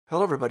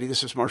Hello, everybody.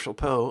 This is Marshall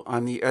Poe.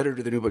 I'm the editor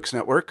of the New Books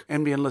Network.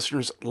 NBN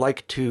listeners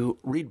like to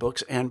read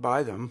books and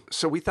buy them.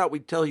 So we thought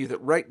we'd tell you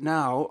that right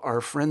now, our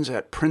friends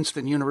at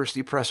Princeton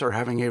University Press are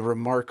having a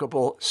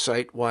remarkable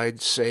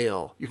site-wide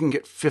sale. You can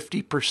get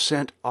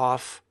 50%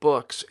 off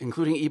books,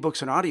 including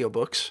ebooks and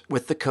audiobooks,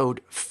 with the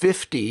code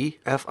 50,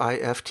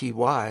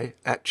 F-I-F-T-Y,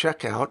 at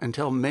checkout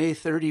until May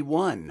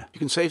 31. You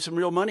can save some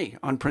real money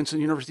on Princeton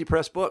University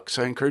Press books.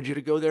 I encourage you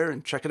to go there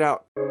and check it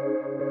out.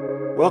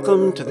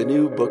 Welcome to the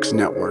New Books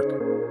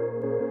Network.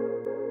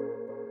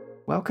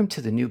 Welcome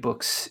to the New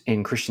Books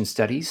in Christian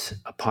Studies,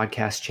 a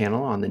podcast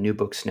channel on the New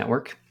Books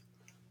Network.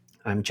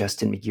 I'm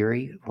Justin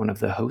McGeary, one of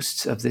the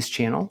hosts of this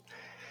channel.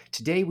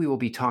 Today we will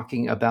be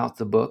talking about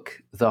the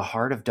book, The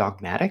Heart of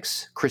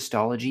Dogmatics,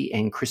 Christology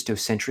and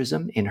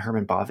Christocentrism in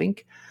Herman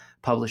Bavinck,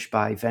 published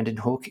by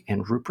Vandenhoeck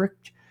and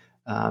Ruprecht,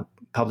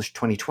 published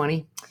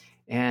 2020.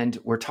 And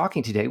we're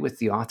talking today with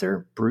the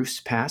author, Bruce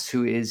Pass,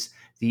 who is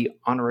an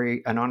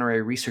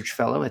honorary research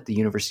fellow at the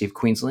University of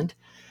Queensland.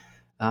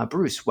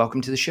 Bruce, welcome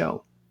to the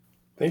show.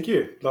 Thank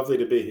you. Lovely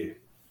to be here.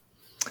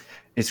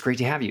 It's great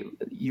to have you.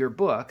 Your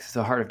book,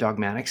 The Heart of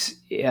Dogmatics,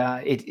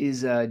 it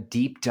is a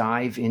deep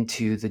dive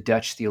into the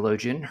Dutch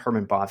theologian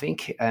Herman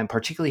Bavinck, and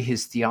particularly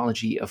his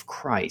theology of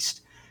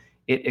Christ.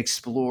 It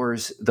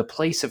explores the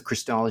place of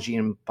Christology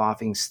in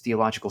Bavinck's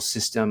theological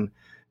system,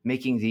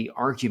 making the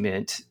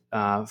argument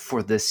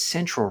for the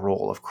central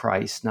role of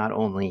Christ, not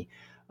only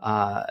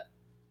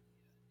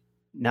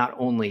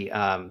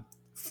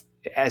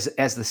as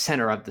the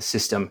center of the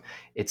system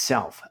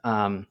itself,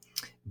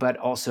 but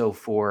also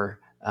for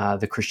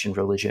the Christian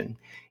religion.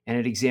 And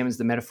it examines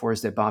the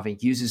metaphors that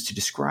Bavinck uses to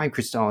describe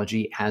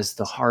Christology as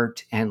the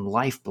heart and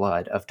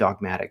lifeblood of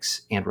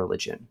dogmatics and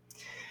religion.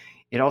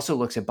 It also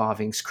looks at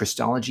Bavinck's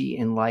Christology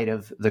in light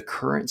of the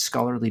current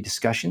scholarly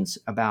discussions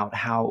about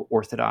how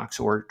Orthodox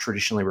or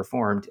traditionally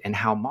Reformed and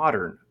how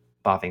modern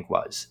Bavinck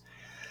was.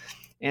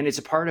 And it's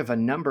a part of a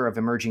number of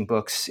emerging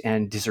books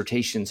and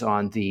dissertations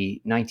on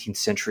the 19th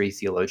century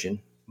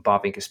theologian,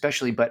 Bavinck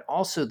especially, but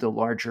also the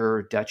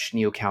larger Dutch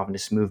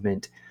neo-Calvinist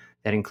movement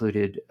that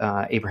included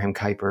Abraham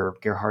Kuyper,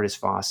 Gerhardus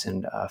Voss,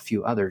 and a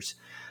few others.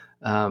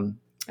 And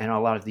a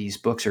lot of these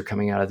books are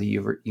coming out of the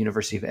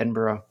University of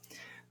Edinburgh,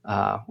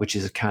 which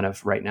is kind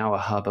of right now a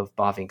hub of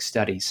Bavinck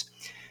studies.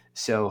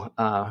 So,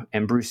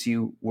 and Bruce,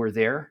 you were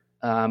there,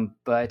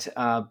 but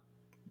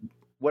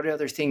what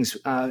other things,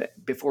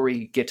 before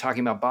we get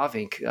talking about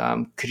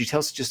Bavinck, could you tell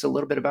us just a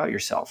little bit about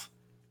yourself?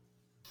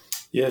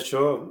 Yeah,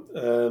 sure.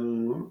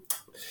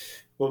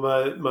 Well,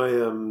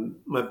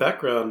 my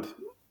background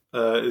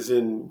is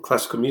in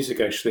classical music,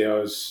 actually. I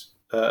was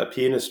a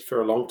pianist for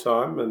a long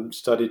time and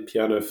studied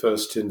piano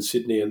first in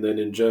Sydney and then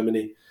in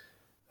Germany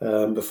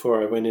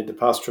before I went into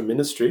pastoral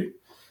ministry.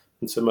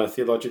 And so my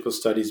theological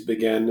studies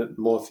began at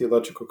Moore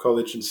Theological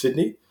College in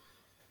Sydney.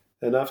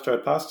 And after I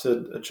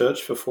pastored a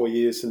church for 4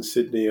 years in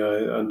Sydney,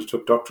 I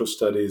undertook doctoral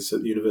studies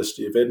at the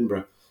University of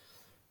Edinburgh.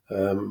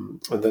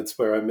 And that's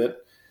where I met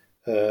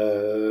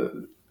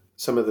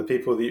some of the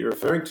people that you're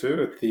referring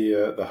to at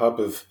the hub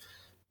of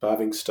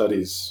Bavinck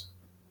studies.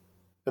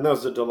 And that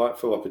was a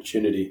delightful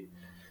opportunity.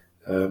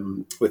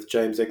 With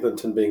James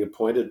Eglinton being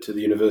appointed to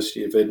the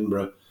University of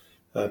Edinburgh,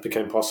 it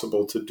became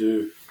possible to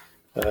do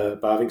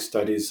Bavinck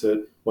studies at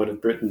one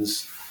of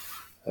Britain's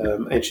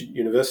ancient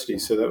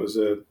universities. So that was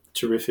a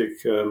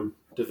terrific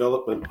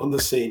development on the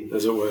scene,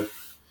 as it were.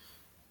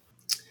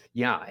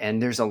 Yeah,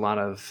 and there's a lot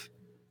of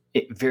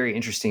very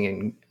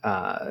interesting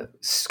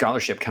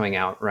scholarship coming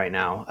out right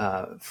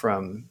now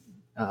from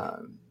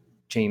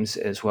James,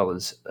 as well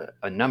as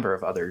a number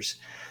of others.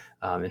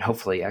 And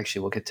hopefully,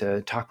 actually, we'll get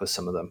to talk with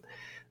some of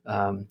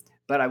them.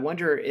 But I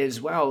wonder as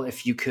well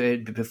if you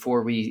could,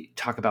 before we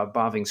talk about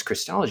Bavinck's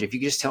Christology, if you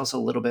could just tell us a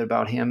little bit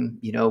about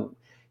him,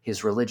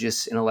 his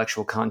religious,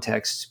 intellectual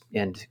context,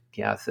 and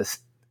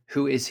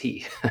who is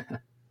he?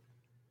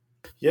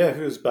 Yeah,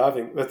 who is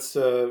Bavinck? It's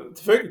a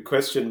very good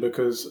question,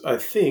 because I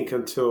think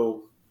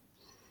until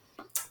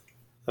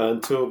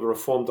the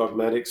Reformed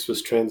Dogmatics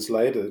was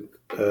translated,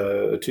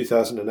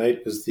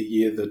 2008 was the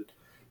year that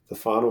the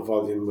final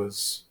volume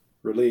was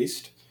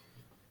released.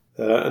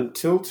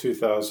 Until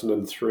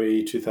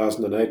 2003,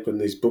 2008, when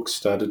these books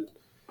started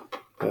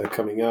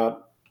coming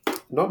out,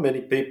 not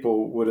many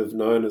people would have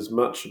known as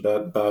much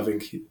about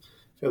Bavinck,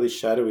 fairly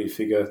shadowy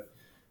figure,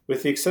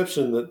 with the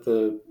exception that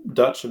the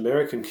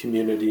Dutch-American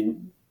community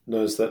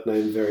knows that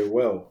name very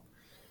well.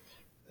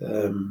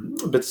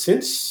 But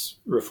since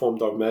Reformed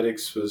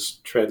Dogmatics was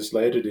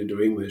translated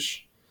into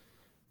English,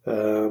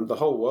 the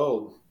whole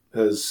world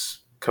has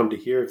come to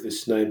hear of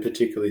this name,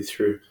 particularly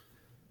through,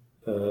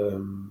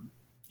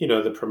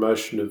 the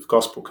promotion of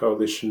Gospel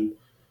Coalition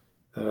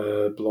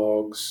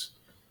blogs,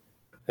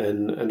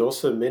 and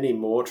also many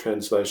more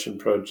translation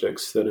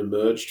projects that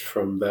emerged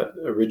from that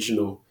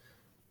original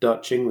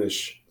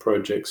Dutch-English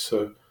project.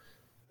 So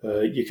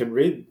you can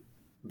read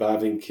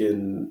Bavinck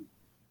in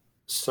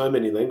so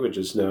many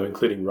languages now,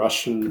 including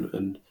Russian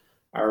and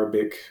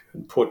Arabic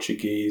and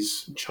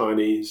Portuguese and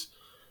Chinese.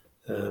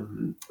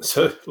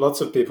 So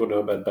lots of people know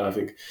about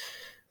Bavinck.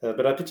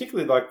 But I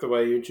particularly like the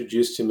way you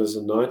introduced him as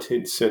a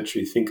 19th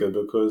century thinker,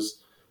 because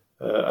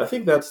I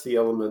think that's the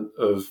element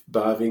of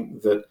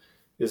Bavinck that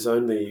is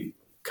only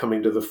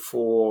coming to the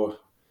fore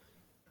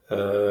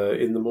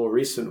in the more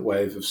recent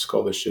wave of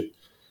scholarship.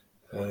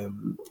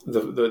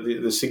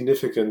 The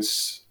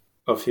significance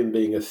of him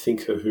being a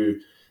thinker who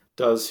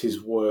does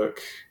his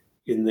work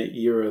in the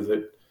era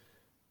that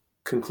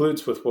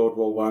concludes with World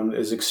War One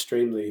is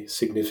extremely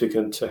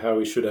significant to how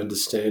we should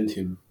understand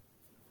him.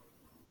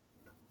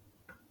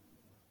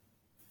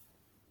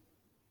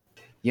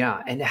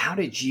 Yeah. And how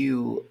did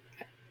you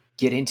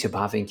get into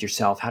Bavinck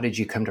yourself? How did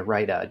you come to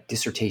write a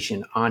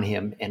dissertation on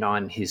him and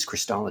on his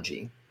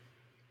Christology?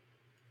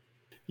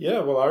 Yeah,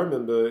 well, I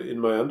remember in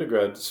my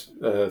undergrad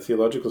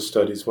theological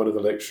studies, one of the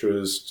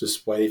lecturers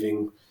just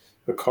waving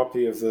a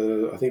copy of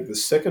the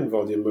third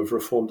volume of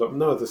Reformed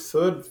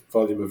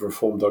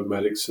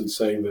Dogmatics, and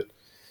saying that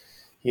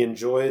he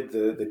enjoyed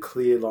the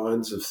clear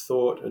lines of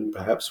thought and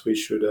perhaps we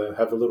should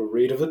have a little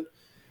read of it.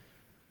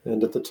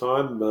 And at the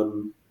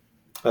time,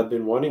 I'd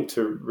been wanting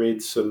to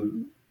read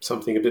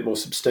something a bit more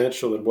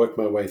substantial and work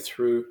my way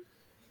through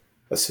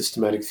a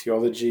systematic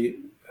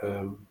theology.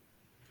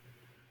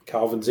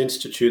 Calvin's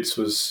Institutes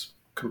was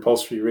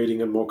compulsory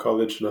reading in Moore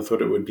College, and I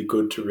thought it would be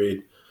good to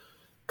read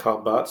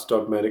Karl Barth's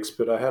Dogmatics,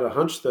 but I had a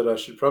hunch that I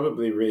should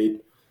probably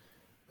read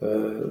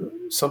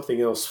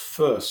something else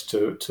first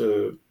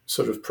to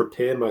sort of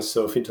prepare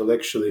myself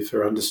intellectually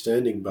for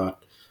understanding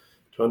Barth,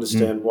 to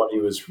understand what he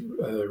was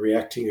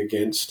reacting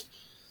against.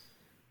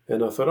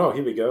 And I thought, oh,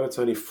 here we go. It's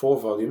only 4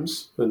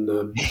 volumes.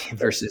 And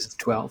versus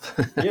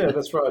 12. Yeah,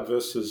 that's right.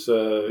 Versus,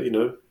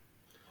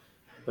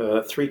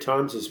 3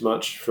 times as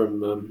much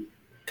from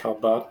Karl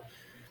Barth.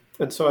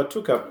 And so I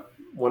took up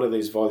one of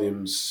these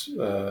volumes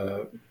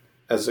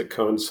as it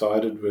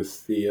coincided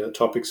with the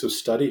topics of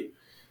study.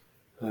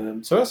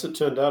 So as it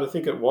turned out, I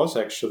think it was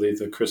actually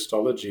the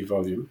Christology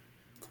volume.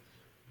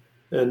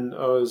 And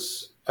I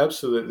was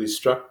absolutely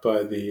struck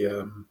by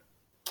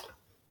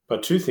by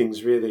 2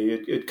 things, really.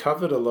 It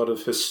covered a lot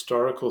of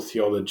historical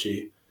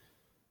theology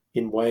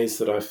in ways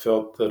that I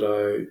felt that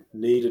I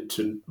needed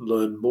to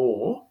learn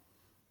more.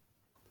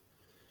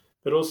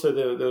 But also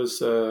there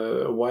was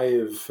a way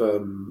of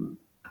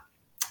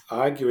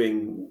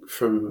arguing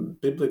from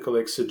biblical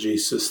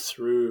exegesis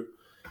through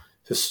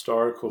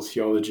historical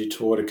theology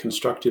toward a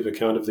constructive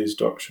account of these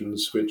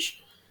doctrines,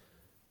 which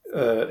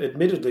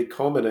admittedly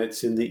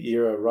culminates in the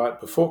era right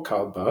before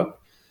Karl Barth,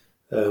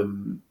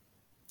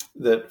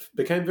 that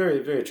became very,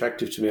 very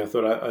attractive to me. I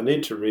thought I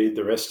need to read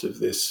the rest of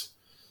this.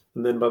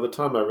 And then by the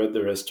time I read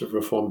the rest of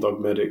Reformed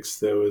Dogmatics,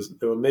 there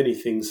were many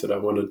things that I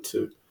wanted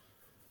to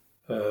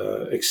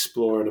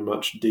explore in a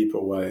much deeper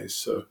way.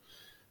 So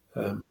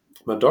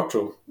my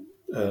doctoral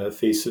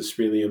thesis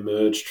really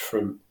emerged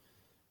from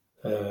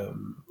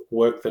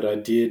work that I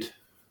did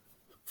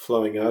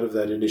flowing out of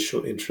that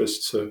initial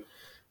interest. So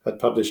I'd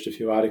published a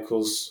few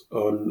articles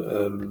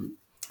on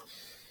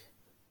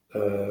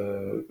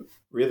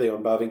really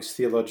on Bavinck's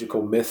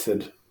theological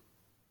method.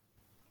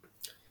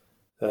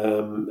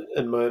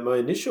 And my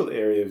initial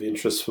area of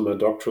interest for my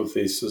doctoral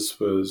thesis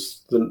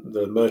was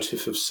the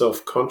motif of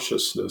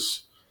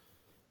self-consciousness.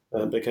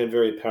 It became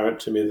very apparent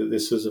to me that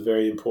this is a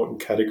very important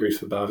category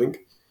for Bavinck.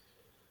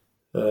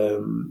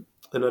 And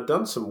I'd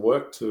done some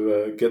work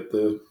to get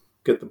the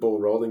ball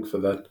rolling for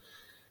that.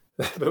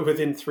 But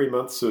within 3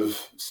 months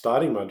of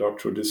starting my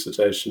doctoral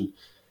dissertation,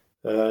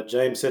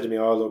 James said to me,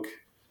 "Oh, look,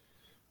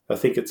 I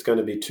think it's going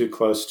to be too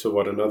close to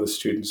what another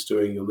student's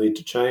doing. You'll need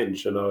to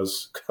change." And I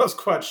was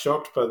quite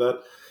shocked by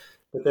that.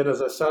 But then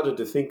as I started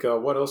to think, oh,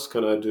 what else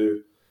can I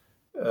do?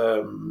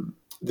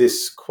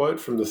 This quote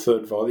from the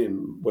 3rd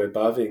volume where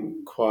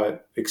Bavinck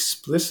quite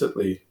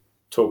explicitly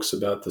talks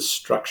about the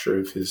structure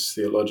of his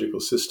theological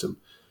system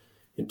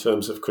in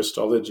terms of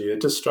Christology,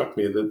 it just struck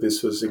me that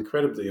this was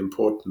incredibly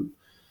important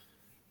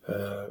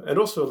and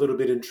also a little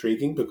bit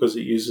intriguing because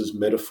it uses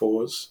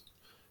metaphors,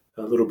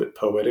 a little bit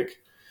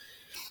poetic.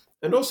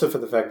 And also for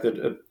the fact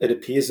that it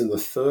appears in the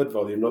 3rd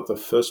volume, not the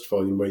 1st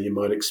volume, where you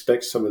might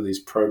expect some of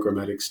these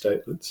programmatic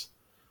statements.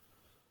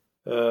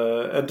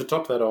 And to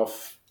top that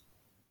off,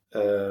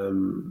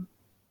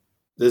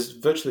 there's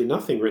virtually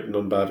nothing written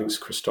on Bavinck's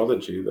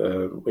Christology.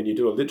 When you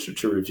do a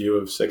literature review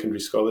of secondary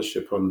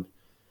scholarship on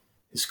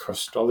his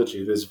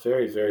Christology, there's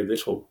very, very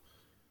little.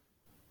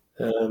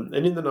 And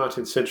in the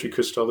 19th century,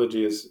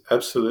 Christology is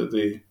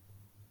absolutely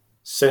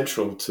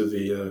central to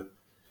the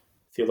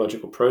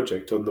theological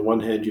project. On the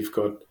one hand, you've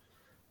got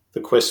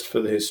the quest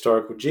for the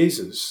historical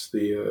Jesus,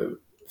 the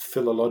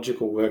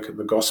philological work in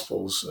the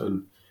Gospels,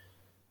 and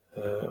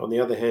on the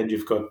other hand,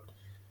 you've got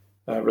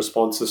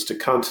responses to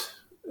Kant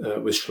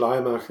with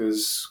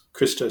Schleiermacher's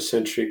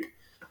Christocentric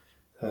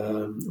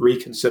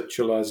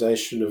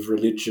reconceptualization of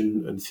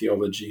religion and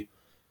theology.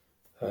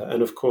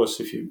 And of course,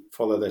 if you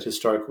follow that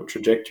historical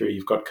trajectory,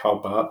 you've got Karl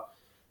Barth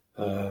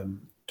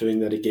doing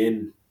that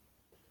again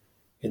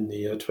in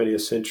the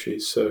 20th century.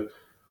 So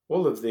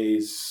all of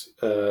these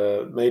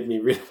made me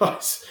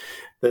realize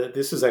that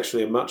this is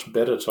actually a much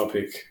better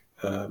topic.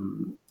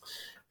 And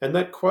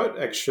that quote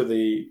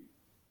actually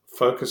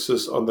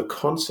focuses on the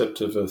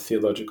concept of a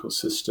theological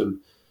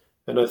system.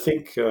 And I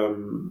think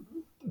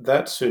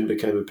that soon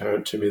became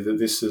apparent to me that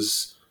this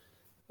is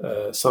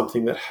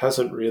something that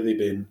hasn't really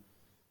been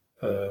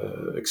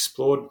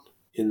explored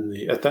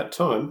at that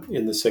time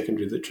in the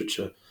secondary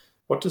literature.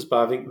 What does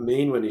Bavinck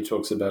mean when he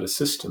talks about a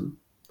system?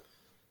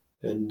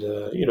 And,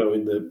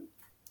 in the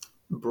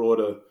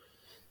broader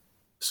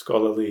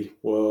scholarly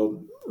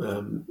world,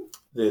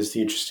 there's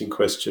the interesting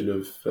question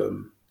of,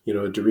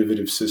 a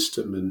derivative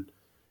system, and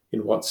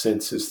in what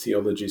sense is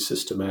theology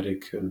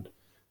systematic, and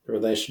the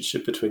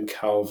relationship between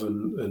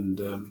Calvin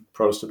and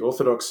Protestant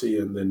orthodoxy,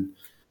 and then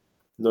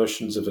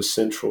notions of a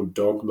central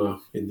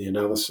dogma in the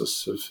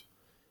analysis of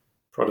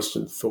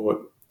Protestant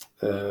thought.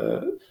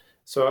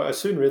 So I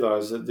soon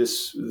realized that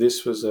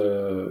this was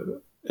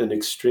an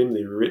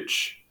extremely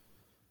rich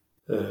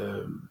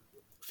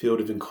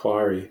field of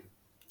inquiry.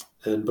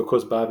 And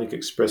because Bavinck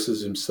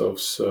expresses himself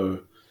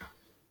so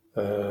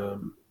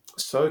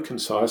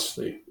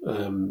concisely,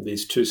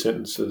 these two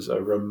sentences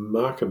are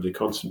remarkably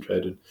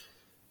concentrated.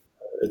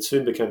 It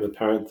soon became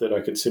apparent that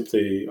I could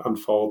simply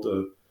unfold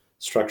the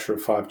structure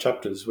of 5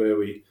 chapters where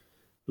we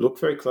look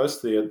very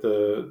closely at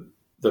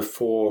the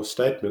 4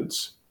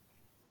 statements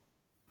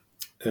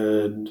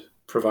and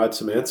provide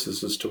some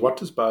answers as to what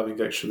does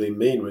Bavinck actually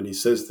mean when he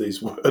says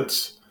these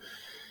words.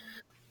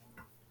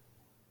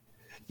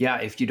 Yeah,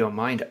 if you don't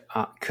mind,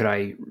 could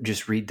I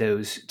just read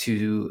those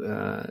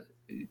 2,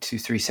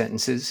 3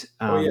 sentences?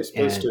 Yes,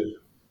 please do.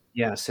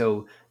 Yeah,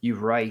 so you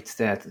write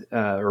that,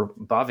 or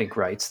Bavinck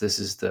writes, this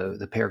is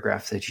the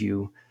paragraph that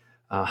you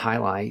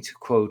highlight,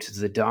 quote,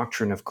 "The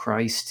doctrine of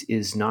Christ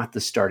is not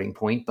the starting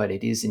point, but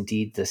it is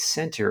indeed the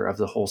center of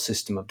the whole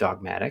system of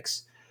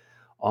dogmatics.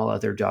 All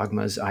other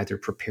dogmas either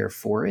prepare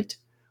for it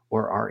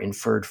or are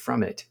inferred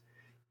from it.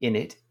 In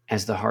it,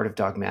 as the heart of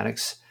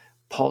dogmatics,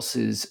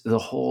 pulses the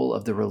whole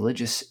of the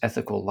religious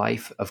ethical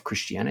life of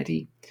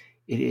Christianity.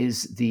 It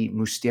is the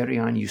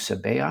mysterion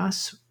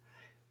eusebeas,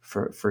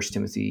 for 1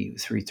 Timothy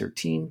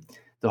 3:13.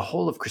 The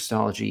whole of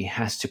Christology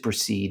has to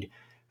proceed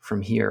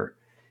from here."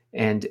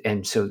 And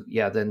so,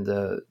 then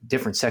the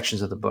different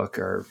sections of the book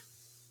are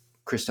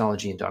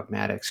Christology and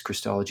dogmatics,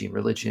 Christology and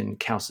religion,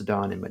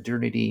 Chalcedon and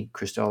modernity,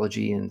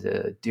 Christology and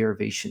the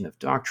derivation of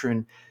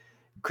doctrine,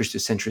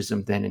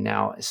 Christocentrism then and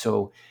now.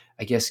 So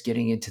I guess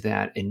getting into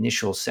that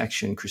initial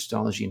section,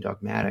 Christology and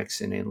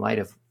dogmatics, and in light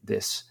of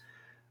this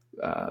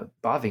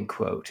Bavinck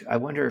quote, I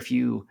wonder if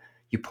you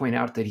point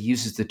out that he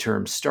uses the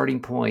term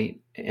starting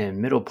point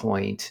and middle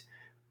point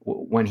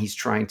when he's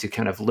trying to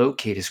kind of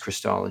locate his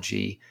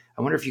Christology.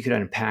 I wonder if you could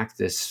unpack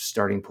this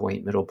starting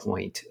point, middle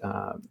point,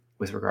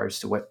 with regards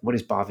to what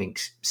is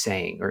Bavinck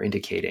saying or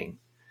indicating.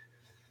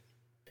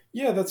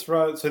 Yeah, that's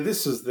right. So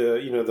this is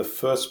the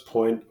first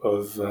point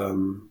of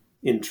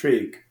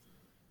intrigue,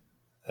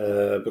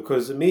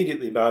 because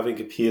immediately Bavinck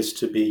appears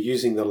to be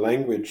using the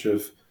language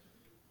of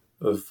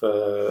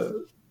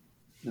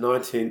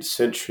 19th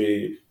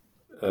century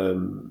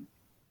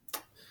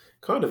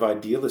kind of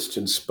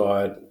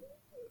idealist-inspired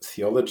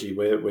theology,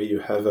 where you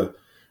have a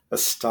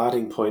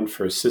starting point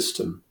for a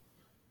system.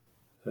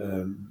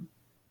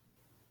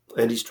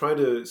 And he's trying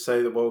to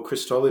say that, well,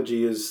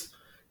 Christology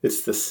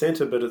it's the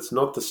center, but it's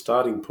not the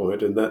starting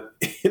point, and that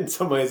in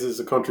some ways is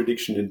a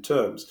contradiction in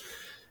terms.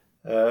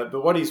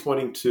 But what he's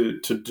wanting to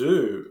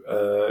do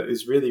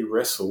is really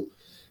wrestle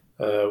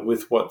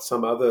with what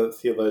some other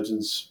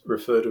theologians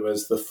refer to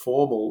as the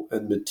formal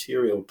and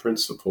material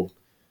principle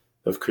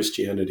of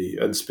Christianity,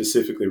 and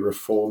specifically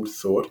Reformed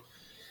thought.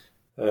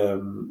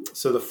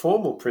 So the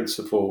formal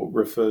principle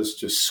refers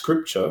to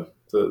Scripture,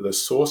 the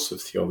source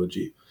of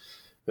theology,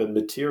 and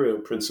material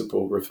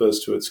principle refers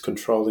to its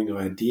controlling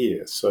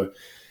idea. So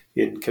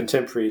in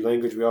contemporary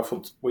language,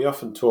 we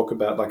often talk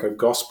about like a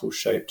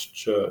gospel-shaped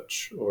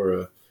church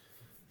or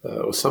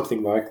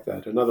something like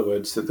that. In other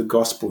words, that the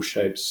gospel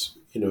shapes,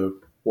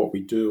 what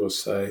we do or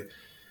say.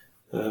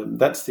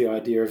 That's the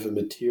idea of a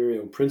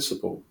material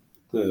principle.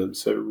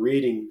 So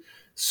reading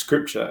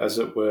Scripture, as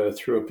it were,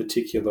 through a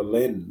particular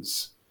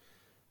lens.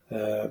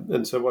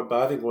 And so what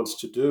Bavinck wants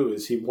to do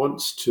is he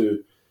wants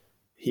to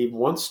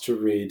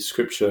read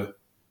Scripture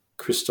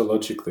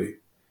Christologically.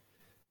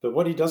 But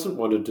what he doesn't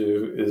want to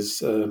do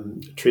is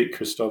treat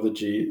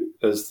Christology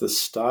as the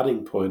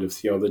starting point of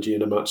theology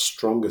in a much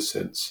stronger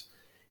sense,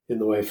 in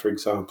the way, for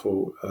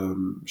example,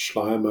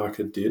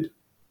 Schleiermacher did.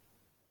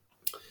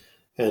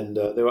 And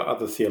there were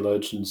other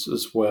theologians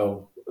as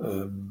well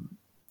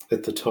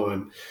at the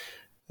time.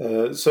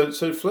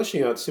 So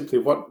fleshing out simply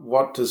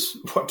what does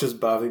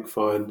Bavinck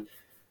find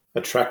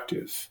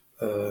attractive,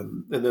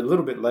 and then a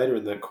little bit later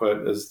in that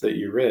quote that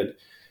you read,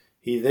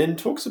 he then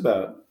talks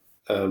about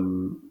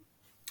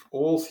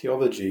all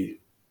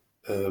theology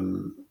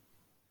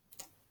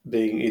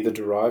being either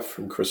derived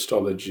from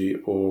Christology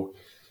or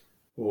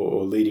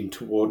leading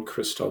toward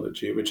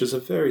Christology, which is a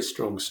very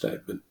strong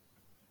statement.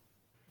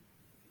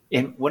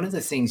 And one of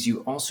the things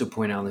you also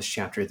point out in this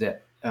chapter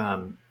that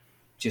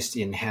just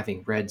in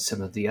having read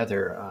some of the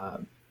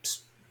other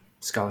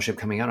scholarship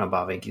coming out on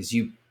Bavinck is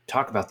you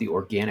talk about the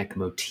organic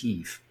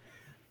motif.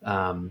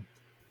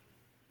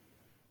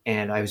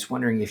 And I was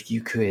wondering if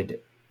you could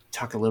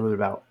talk a little bit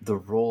about the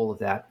role of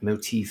that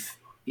motif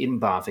in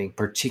Bavinck,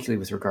 particularly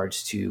with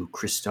regards to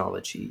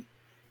Christology.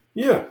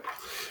 Yeah.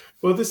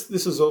 Well, this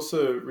is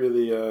also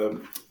really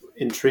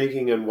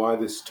intriguing, and why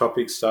this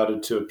topic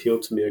started to appeal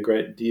to me a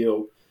great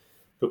deal,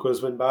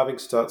 because when Bavinck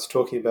starts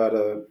talking about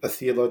a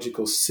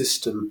theological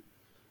system,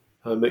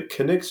 it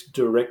connects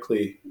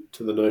directly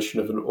to the notion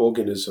of an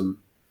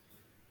organism.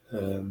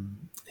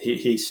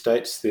 He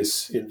states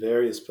this in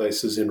various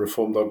places in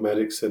Reformed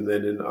Dogmatics and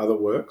then in other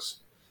works.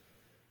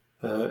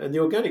 And the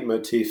organic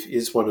motif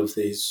is one of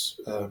these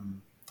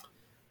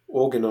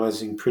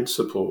organizing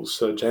principles.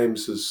 So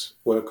James's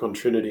work on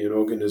Trinity and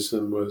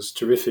organism was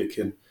terrific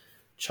in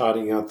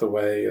charting out the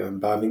way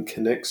Bavinck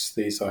connects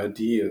these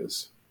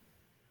ideas.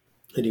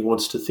 And he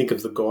wants to think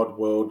of the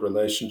God-world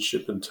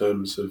relationship in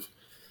terms of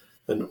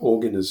an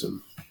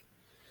organism.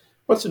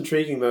 What's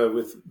intriguing, though,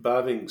 with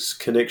Bavinck's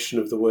connection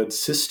of the word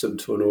system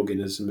to an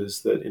organism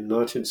is that in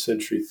 19th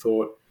century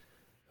thought,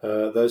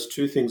 those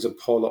two things are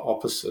polar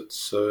opposites.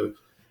 So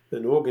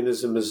an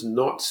organism is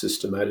not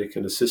systematic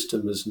and a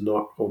system is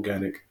not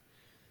organic.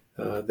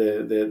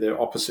 They're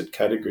opposite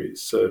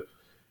categories. So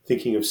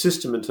thinking of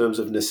system in terms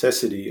of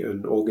necessity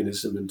and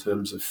organism in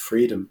terms of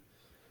freedom.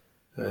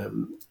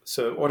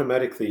 So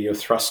automatically you're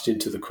thrust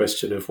into the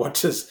question of what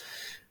does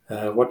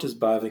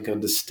Bavinck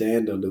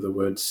understand under the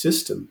word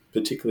system,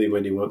 particularly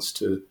when he wants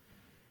to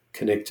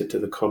connect it to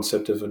the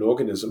concept of an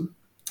organism.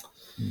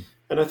 Mm.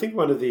 And I think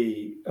one of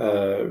the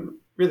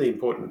really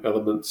important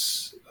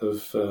elements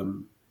of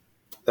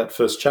that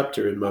first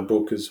chapter in my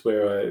book is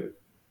where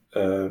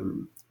I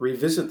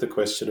revisit the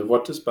question of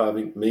what does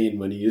Bavinck mean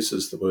when he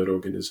uses the word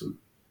organism.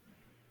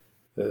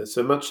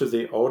 So much of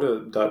the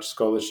older Dutch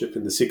scholarship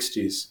in the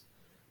 60s,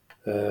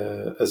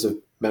 as a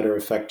matter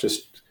of fact,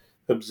 just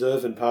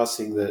observe in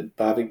passing that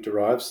Bavinck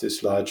derives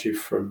this largely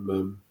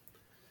from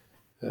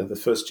the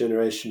first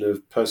generation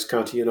of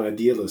post-Kantian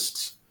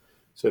idealists.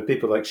 So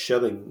people like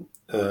Schelling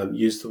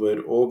use the word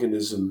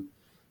organism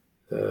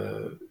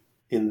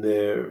in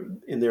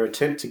their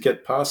attempt to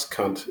get past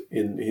Kant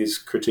in his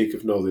critique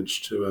of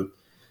knowledge, to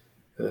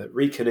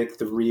reconnect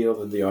the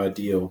real and the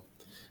ideal.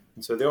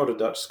 And so the older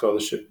Dutch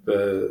scholarship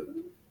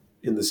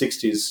in the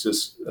 60s,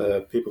 just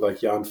people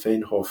like Jan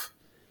Veenhoff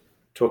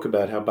talk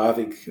about how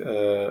Bavinck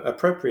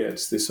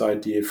appropriates this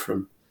idea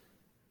from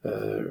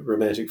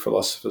romantic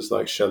philosophers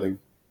like Schelling.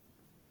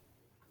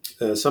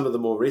 Some of the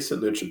more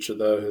recent literature,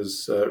 though,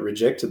 has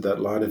rejected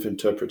that line of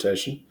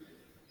interpretation.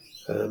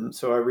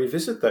 So I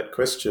revisit that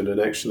question and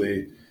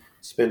actually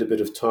spend a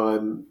bit of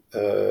time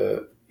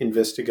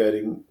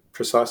investigating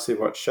precisely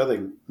what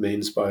Schelling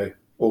means by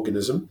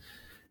organism,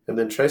 and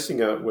then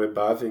tracing out where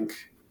Bavinck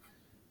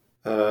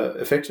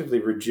effectively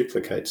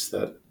reduplicates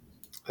that.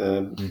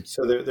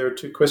 So there are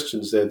two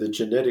questions there: the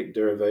genetic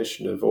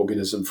derivation of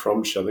organism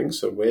from Schelling.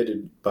 So where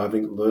did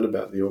Bavinck learn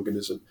about the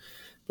organism?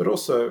 But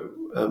also,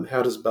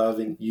 how does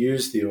Bavinck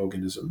use the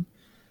organism?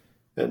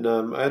 And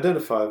I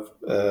identify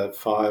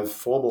 5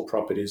 formal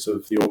properties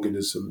of the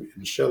organism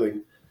in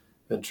Schelling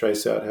and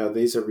trace out how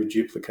these are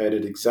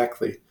reduplicated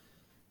exactly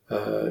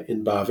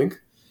in Bavinck.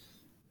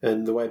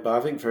 And the way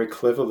Bavinck very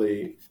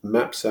cleverly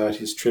maps out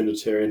his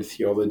Trinitarian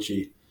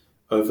theology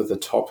over the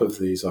top of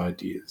these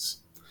ideas.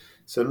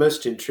 So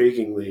most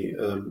intriguingly,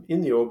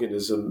 in the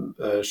organism,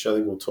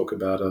 Schelling will talk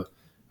about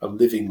a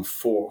living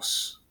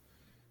force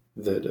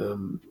that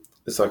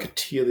is like a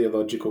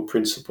teleological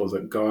principle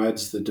that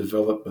guides the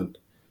development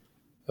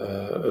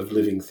of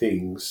living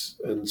things.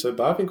 And so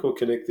Bavinck will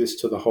connect this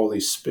to the Holy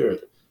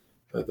Spirit,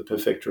 the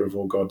perfecter of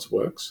all God's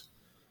works.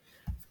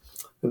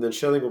 And then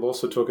Schelling will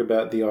also talk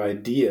about the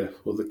idea,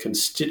 or the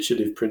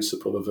constitutive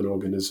principle of an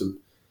organism.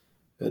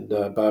 And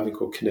Bavinck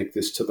will connect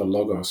this to the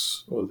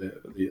Logos, or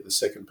the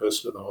second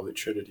person of the Holy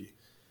Trinity.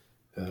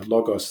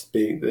 Logos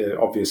being the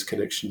obvious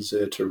connections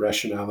there to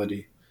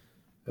rationality,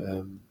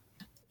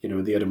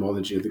 the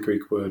etymology of the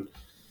Greek word.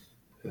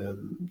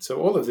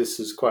 So all of this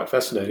is quite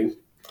fascinating.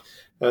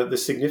 The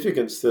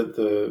significance that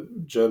the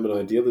German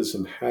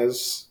idealism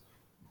has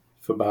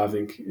for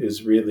Bavinck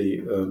is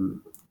really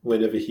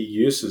whenever he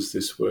uses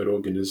this word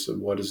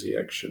organism, what is he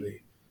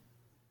actually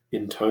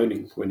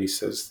intoning when he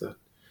says that?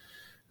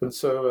 And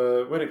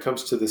so when it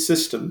comes to the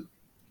system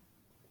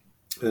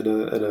and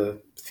a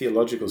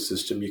theological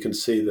system, you can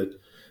see that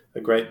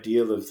a great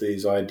deal of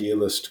these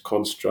idealist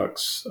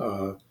constructs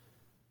are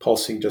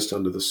pulsing just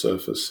under the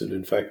surface. And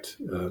in fact,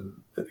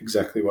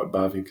 exactly what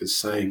Bavinck is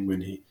saying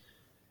when he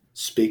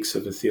speaks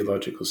of a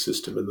theological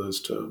system in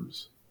those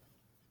terms.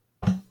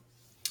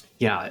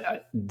 Yeah,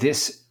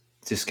 this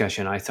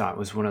discussion I thought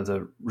was one of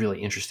the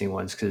really interesting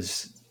ones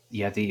because,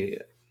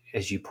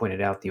 as you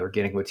pointed out, the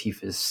organic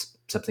motif is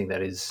something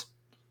that is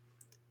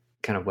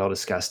kind of well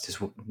discussed. Is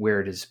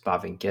where does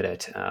Bavinck get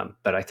it?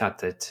 But I thought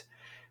that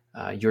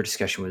your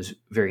discussion was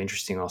very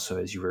interesting also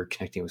as you were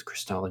connecting with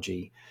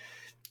Christology.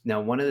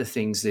 Now, one of the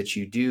things that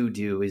you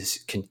do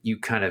is you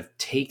kind of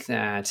take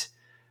that,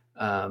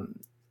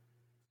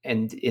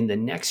 and in the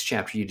next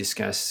chapter you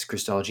discuss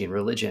Christology and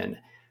religion.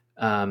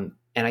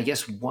 And I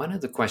guess one of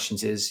the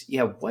questions is,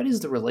 what is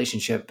the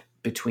relationship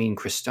between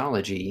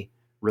Christology,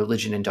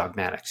 religion, and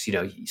dogmatics.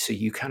 So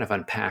you kind of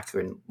unpack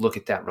and look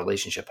at that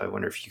relationship. I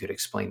wonder if you could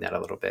explain that a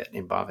little bit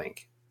in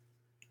Bavinck.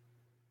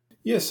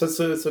 Yes,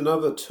 it's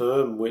another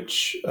term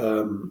which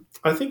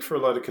I think for a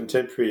lot of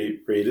contemporary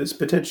readers,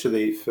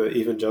 potentially for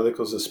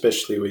evangelicals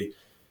especially,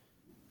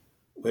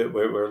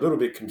 we're a little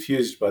bit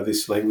confused by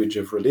this language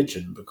of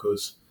religion,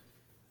 because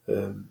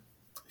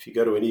if you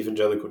go to an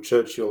evangelical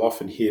church, you'll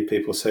often hear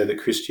people say that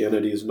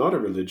Christianity is not a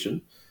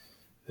religion,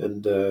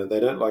 and they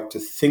don't like to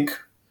think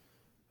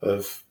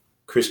of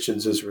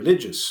Christians as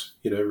religious.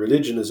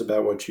 Religion is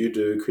about what you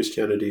do.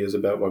 Christianity is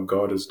about what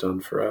God has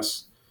done for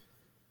us.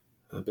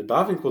 But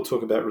Bavinck will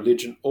talk about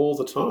religion all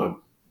the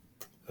time.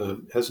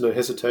 Has no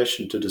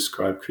hesitation to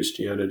describe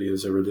Christianity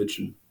as a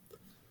religion.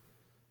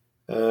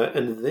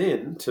 And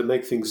then, to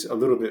make things a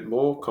little bit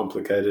more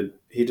complicated,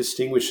 he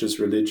distinguishes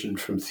religion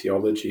from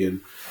theology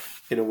in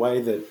a way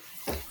that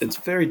it's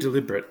very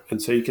deliberate.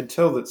 And so you can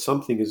tell that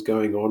something is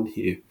going on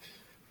here.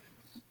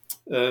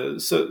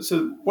 So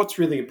what's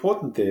really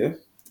important there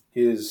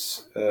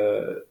is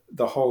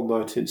the whole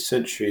 19th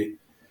century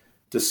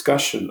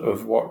discussion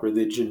of what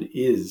religion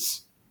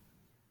is.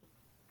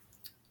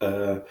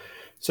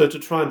 So to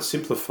try and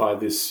simplify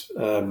this,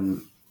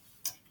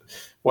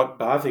 what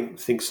Bavinck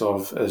thinks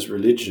of as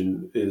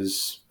religion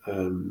is,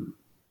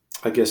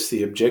 I guess,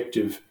 the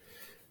objective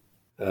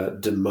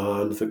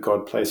demand that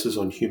God places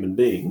on human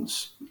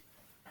beings,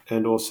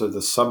 and also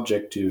the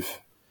subjective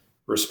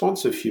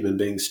response of human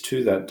beings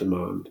to that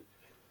demand.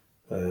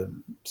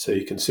 So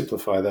you can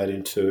simplify that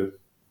into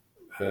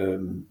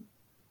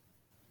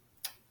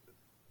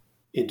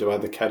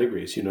other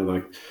categories.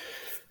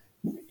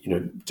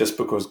 Just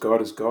because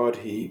God is God,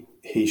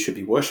 he should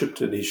be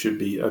worshipped and he should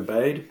be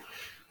obeyed.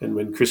 And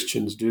when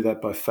Christians do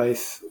that by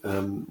faith,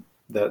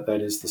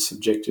 that is the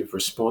subjective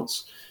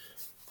response.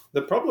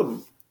 The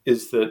problem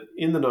is that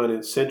in the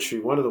 19th century,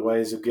 one of the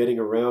ways of getting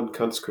around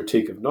Kant's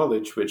critique of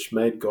knowledge, which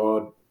made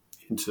God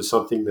into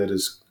something that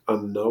is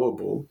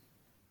unknowable,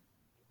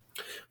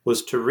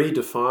 was to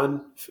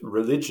redefine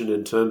religion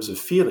in terms of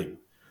feeling.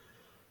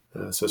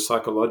 So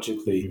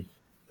psychologically,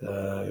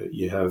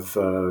 you have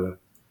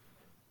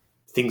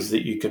things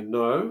that you can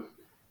know,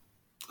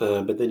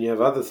 but then you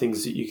have other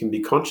things that you can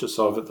be conscious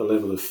of at the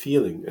level of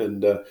feeling.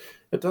 And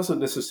it doesn't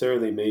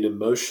necessarily mean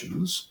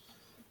emotions.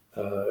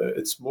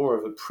 It's more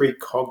of a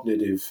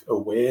precognitive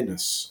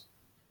awareness.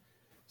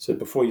 So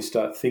before you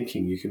start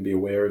thinking, you can be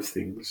aware of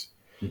things.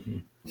 Mm-hmm.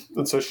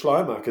 And so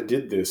Schleiermacher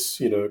did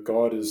this.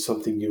 God is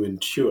something you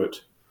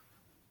intuit.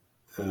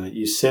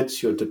 You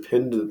sense your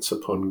dependence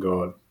upon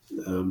God.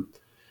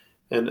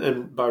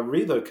 And by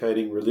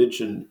relocating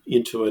religion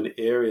into an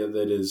area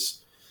that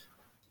is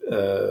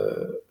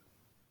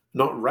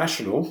not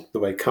rational, the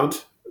way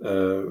Kant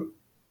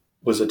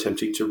was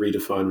attempting to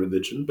redefine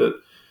religion, but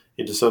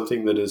into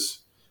something that is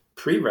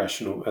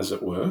pre-rational, as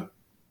it were,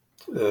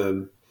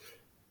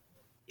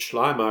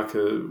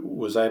 Schleiermacher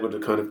was able to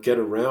kind of get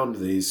around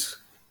these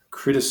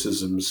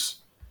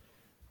criticisms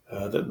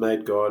that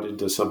made God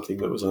into something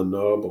that was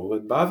unknowable.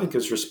 And Bavinck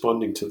is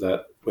responding to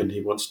that when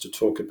he wants to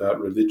talk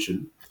about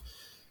religion.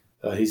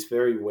 He's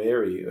very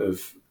wary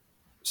of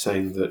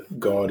saying that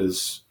God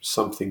is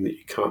something that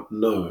you can't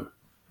know.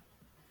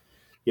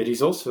 Yet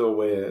he's also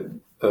aware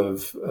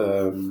of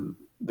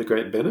the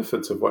great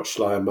benefits of what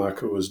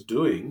Schleiermacher was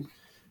doing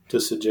to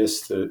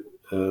suggest that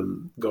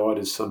God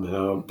is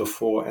somehow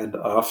before and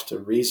after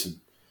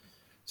reason.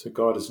 So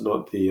God is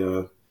not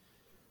the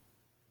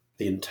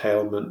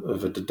entailment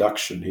of a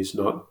deduction. He's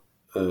not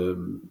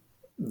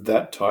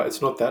that type.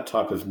 It's not that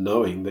type of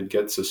knowing that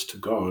gets us to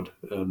God.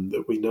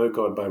 That we know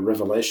God by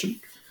revelation,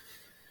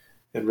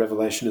 and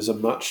revelation is a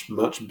much,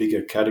 much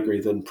bigger category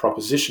than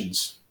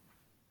propositions.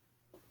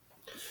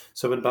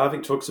 So when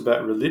Bavinck talks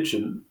about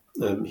religion,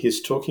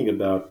 he's talking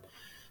about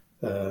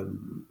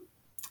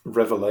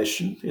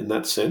revelation in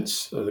that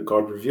sense, that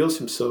God reveals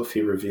himself.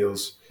 He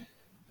reveals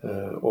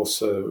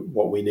also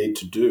what we need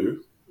to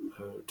do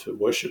to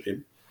worship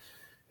him.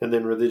 And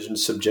then religion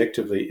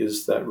subjectively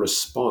is that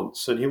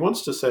response. And he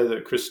wants to say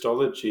that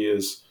Christology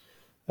is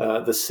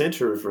the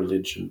center of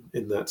religion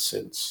in that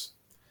sense.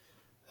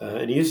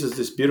 And he uses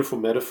this beautiful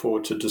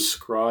metaphor to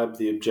describe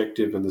the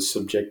objective and the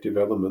subjective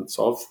elements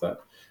of that.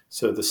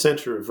 So the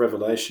center of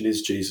revelation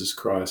is Jesus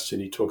Christ, and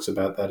he talks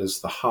about that as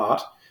the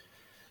heart.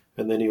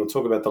 And then he'll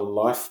talk about the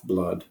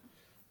lifeblood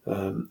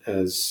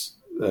as,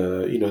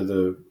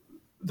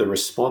 the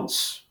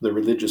response, the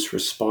religious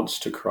response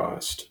to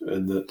Christ.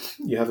 And that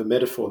you have a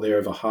metaphor there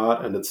of a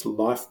heart and its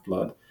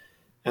lifeblood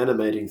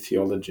animating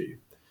theology.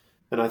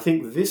 And I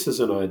think this is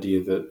an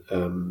idea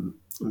that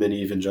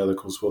many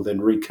evangelicals will then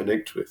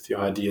reconnect with, the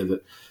idea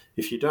that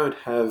if you don't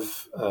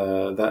have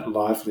that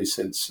lively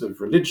sense of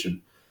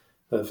religion,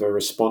 of a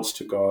response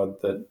to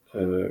God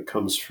that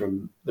comes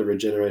from the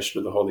regeneration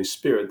of the Holy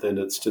Spirit, then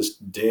it's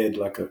just dead,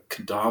 like a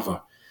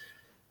cadaver,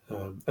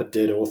 a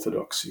dead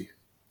orthodoxy.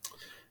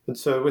 And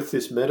so with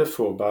this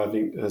metaphor,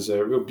 Bavinck has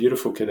a real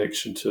beautiful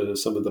connection to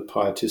some of the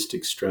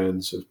pietistic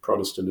strands of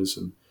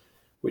Protestantism,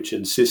 which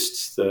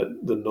insists that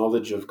the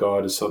knowledge of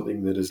God is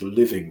something that is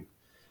living.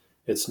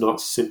 It's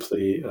not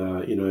simply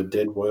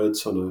dead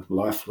words on a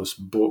lifeless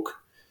book.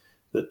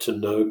 That to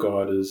know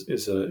God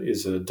is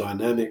a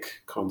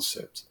dynamic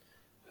concept.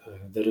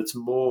 That it's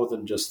more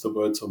than just the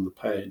words on the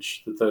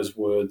page. That those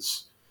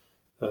words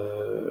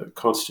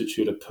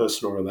constitute a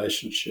personal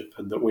relationship,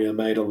 and that we are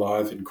made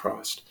alive in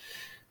Christ.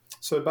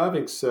 So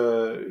Bavinck's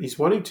he's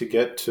wanting to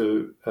get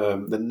to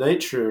the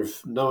nature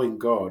of knowing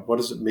God. What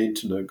does it mean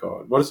to know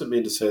God? What does it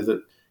mean to say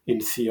that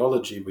in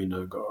theology we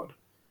know God?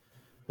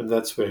 And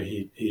that's where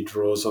he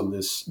draws on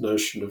this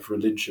notion of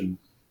religion.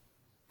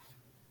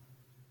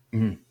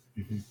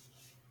 Mm-hmm.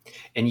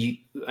 And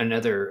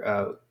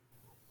another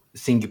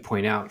thing you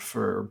point out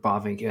for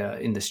Bavinck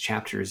in this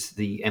chapter is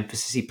the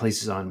emphasis he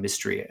places on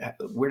mystery.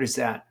 Where does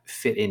that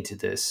fit into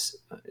this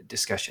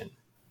discussion?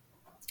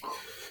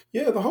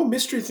 Yeah, the whole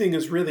mystery thing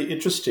is really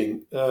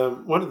interesting.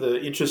 One of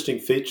the interesting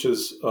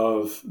features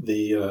of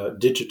the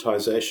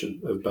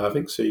digitization of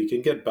Bavinck, so you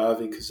can get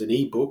Bavinck as an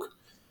e-book,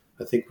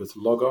 I think with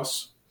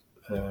Logos,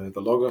 the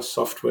Logos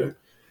software,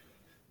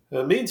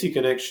 means you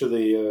can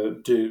actually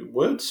do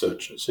word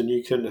searches, and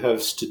you can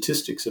have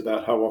statistics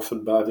about how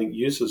often Bavinck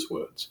uses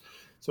words.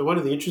 So one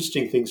of the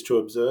interesting things to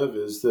observe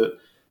is that,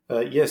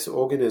 yes,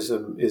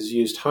 organism is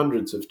used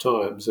hundreds of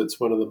times. It's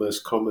one of the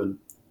most common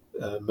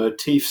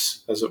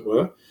motifs, as it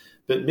were,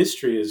 but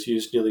mystery is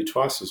used nearly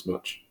twice as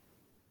much.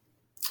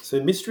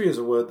 So mystery is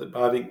a word that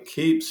Bavinck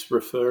keeps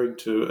referring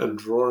to and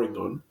drawing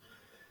on,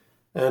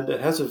 and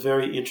it has a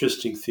very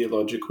interesting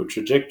theological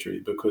trajectory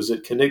because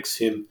it connects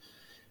him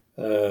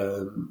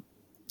to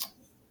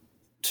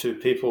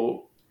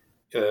people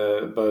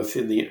both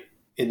in the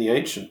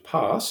ancient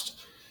past.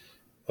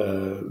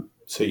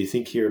 So you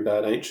think here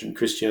about ancient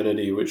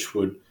Christianity, which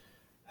would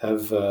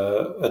have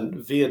a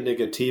via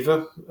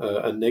negativa,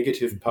 a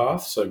negative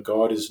path. So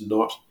God is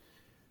not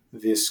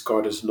this,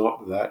 God is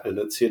not that, and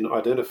it's in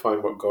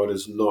identifying what God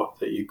is not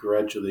that you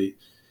gradually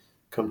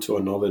come to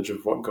a knowledge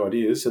of what God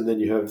is. And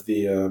then you have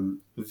the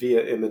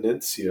via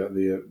eminentia,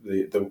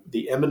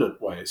 the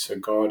eminent way. So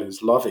God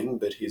is loving,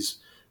 but he's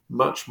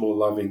much more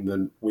loving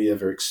than we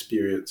ever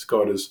experience.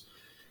 God is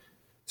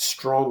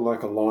strong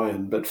like a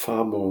lion, but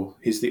far more,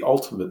 he's the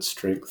ultimate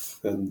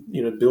strength, and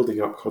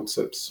building up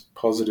concepts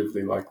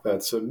positively like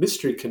that. So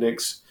mystery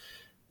connects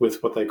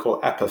with what they call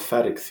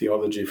apophatic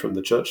theology from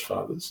the church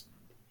fathers,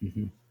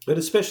 and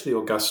especially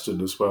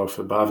Augustine as well.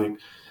 For Bavinck,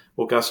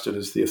 Augustine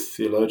is the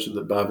theologian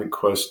that Bavinck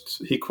quotes.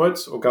 He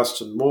quotes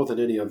Augustine more than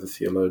any other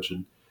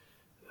theologian,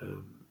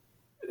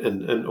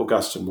 and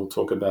Augustine will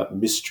talk about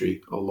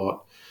mystery a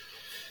lot.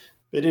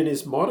 But in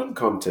his modern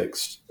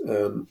context,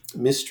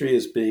 mystery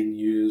is being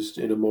used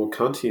in a more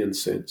Kantian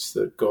sense,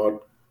 that God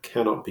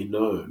cannot be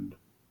known.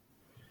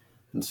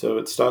 And so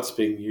it starts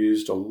being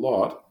used a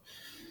lot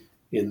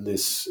in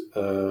this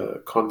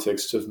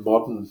context of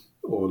modern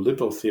or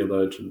liberal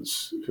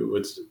theologians who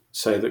would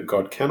say that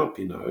God cannot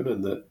be known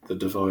and that the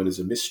divine is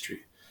a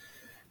mystery.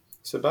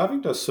 So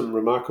Bavinck does some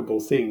remarkable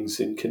things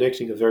in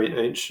connecting a very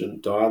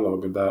ancient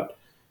dialogue about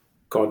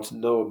God's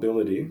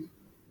knowability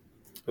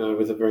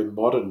with a very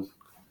modern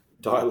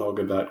dialogue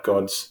about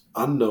God's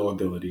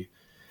unknowability.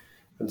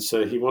 And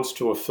so he wants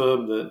to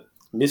affirm that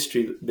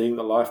mystery, being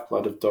the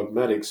lifeblood of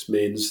dogmatics,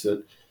 means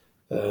that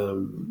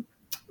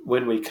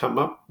when we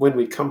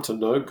come to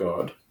know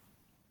God,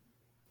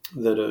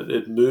 that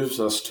it moves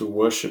us to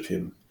worship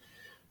him.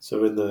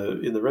 So in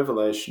the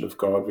revelation of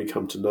God, we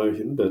come to know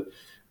him, but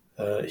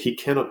he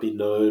cannot be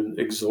known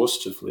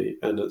exhaustively,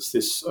 and it's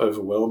this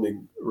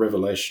overwhelming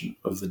revelation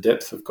of the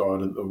depth of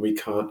God, and we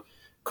can't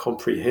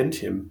comprehend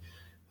him,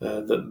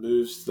 that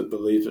moves the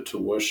believer to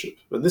worship.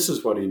 And this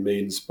is what he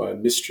means by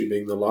mystery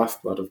being the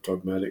lifeblood of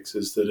dogmatics,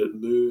 is that it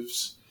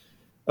moves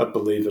a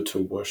believer to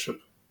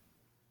worship.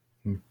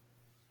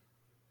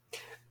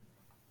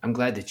 I'm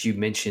glad that you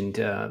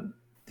mentioned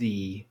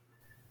the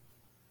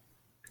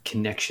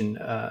connection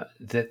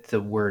that the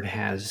word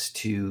has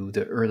to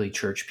the early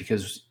church,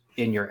 because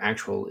in your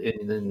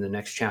in the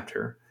next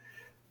chapter,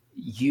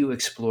 you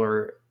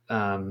explore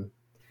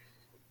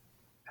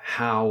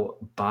how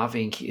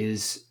Bavinck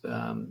is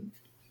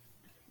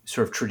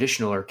sort of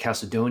traditional or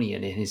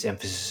Chalcedonian in his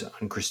emphasis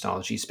on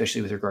Christology,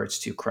 especially with regards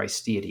to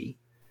Christ's deity.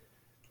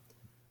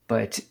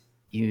 But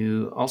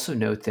you also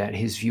note that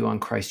his view on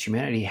Christ's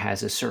humanity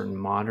has a certain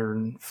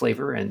modern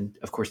flavor. And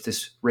of course,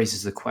 this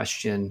raises the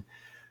question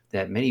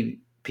that many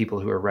people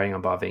who are writing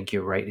on Bavinck,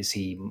 you're right, is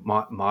he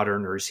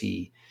modern, or is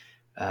he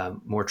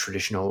more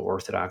traditional,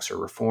 Orthodox, or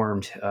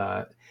Reformed?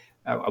 I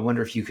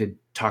wonder if you could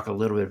talk a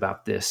little bit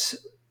about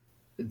this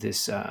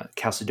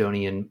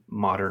Chalcedonian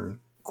modern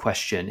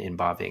question in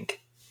Bavinck.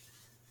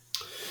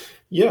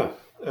 Yeah,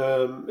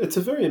 it's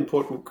a very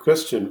important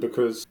question,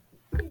 because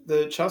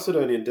the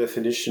Chalcedonian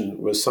definition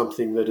was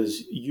something that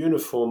is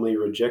uniformly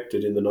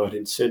rejected in the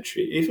 19th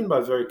century, even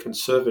by very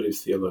conservative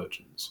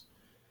theologians.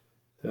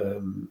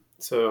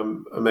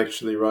 So I'm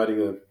actually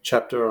writing a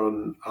chapter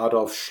on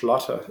Adolf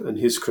Schlatter and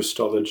his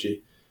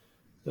Christology,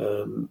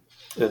 and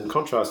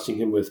contrasting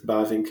him with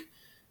Bavinck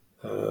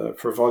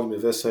for a volume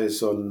of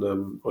essays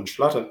on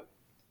Schlatter.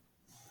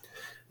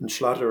 And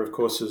Schlatter, of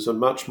course, is a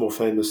much more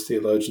famous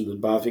theologian than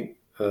Bavinck.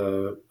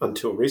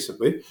 until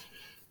recently.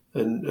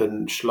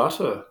 And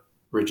Schlatter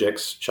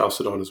rejects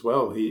Chalcedon as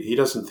well. He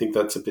doesn't think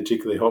that's a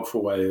particularly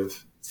helpful way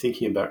of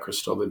thinking about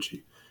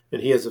Christology.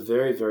 And he has a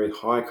very, very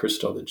high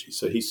Christology.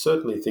 So he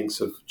certainly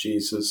thinks of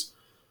Jesus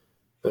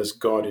as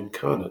God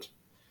incarnate.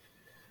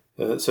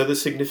 So the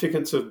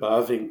significance of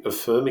Bavinck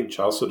affirming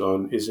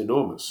Chalcedon is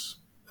enormous.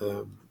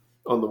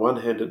 On the one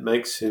hand, it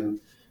makes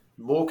him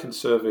more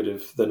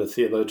conservative than a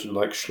theologian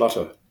like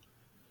Schlatter.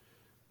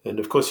 And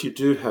of course, you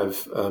do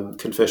have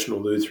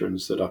confessional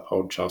Lutherans that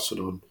uphold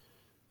Chalcedon.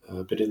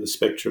 But in the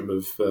spectrum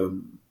of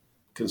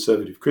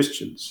conservative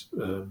Christians,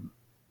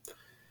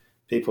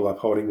 people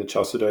upholding the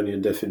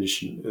Chalcedonian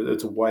definition,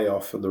 it's way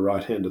off on the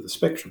right hand of the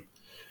spectrum.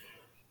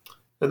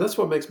 And that's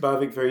what makes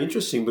Bavinck very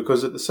interesting,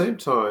 because at the same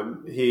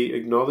time, he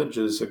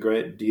acknowledges a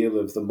great deal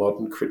of the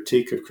modern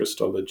critique of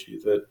Christology,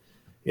 that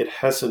it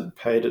hasn't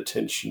paid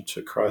attention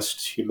to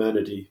Christ's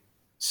humanity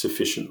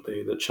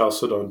sufficiently, that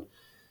Chalcedon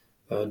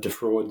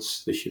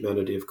defrauds the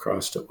humanity of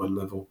Christ at one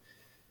level.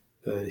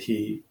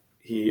 He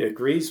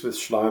agrees with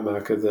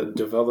Schleiermacher that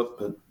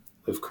development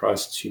of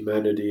Christ's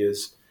humanity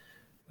is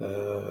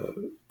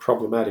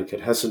problematic.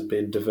 It hasn't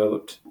been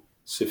developed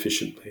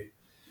sufficiently.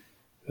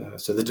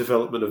 So the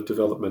development of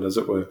development, as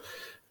it were.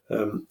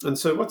 And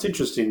so what's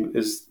interesting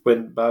is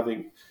when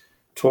Bavinck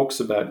talks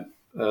about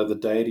the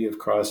deity of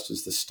Christ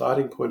as the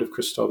starting point of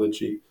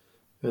Christology,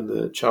 and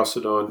the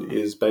Chalcedon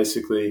is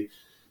basically,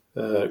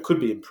 could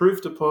be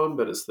improved upon,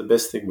 but it's the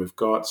best thing we've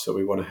got, so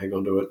we want to hang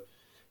on to it.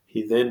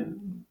 He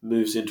then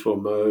moves into a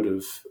mode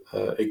of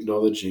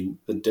acknowledging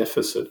the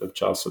deficit of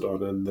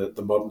Chalcedon, and that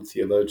the modern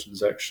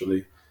theologians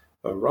actually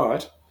are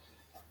right.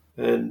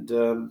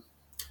 And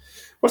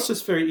what's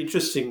just very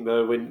interesting,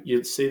 though, when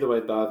you see the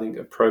way Bavinck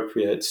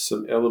appropriates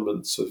some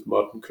elements of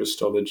modern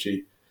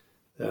Christology,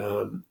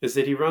 is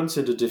that he runs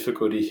into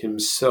difficulty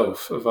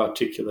himself of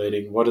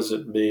articulating what does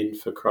it mean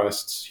for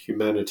Christ's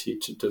humanity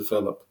to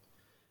develop.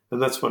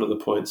 And that's one of the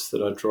points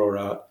that I draw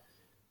out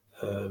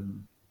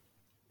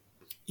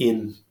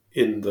in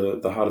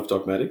the heart of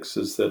Dogmatics,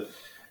 is that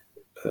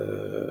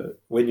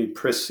when you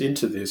press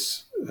into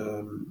this,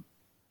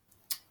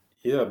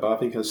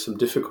 Bavinck has some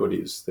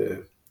difficulties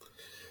there.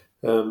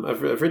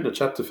 I've written a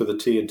chapter for the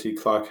T&T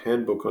Clark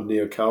Handbook on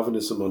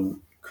Neo-Calvinism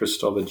on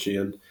Christology,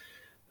 and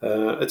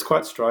it's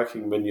quite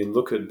striking when you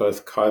look at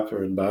both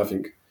Kuyper and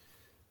Bavinck,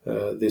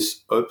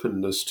 this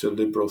openness to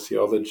liberal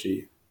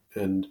theology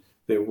and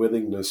their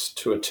willingness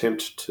to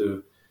attempt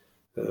to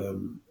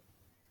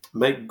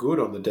make good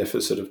on the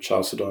deficit of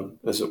Chalcedon,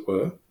 as it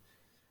were.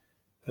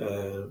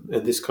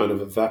 And this kind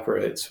of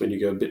evaporates when you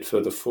go a bit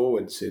further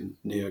forwards in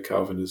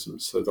Neo-Calvinism,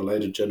 so the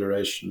later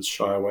generations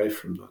shy away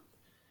from that.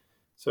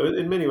 So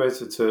in many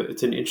ways, it's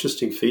an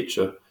interesting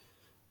feature.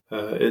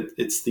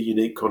 It's the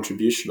unique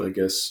contribution, I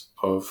guess,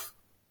 of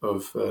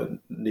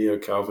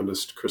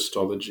Neo-Calvinist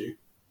Christology.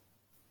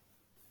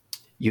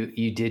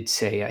 You did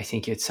say, I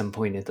think, at some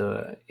point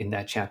in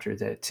that chapter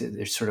that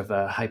there's sort of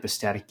a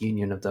hypostatic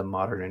union of the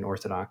modern and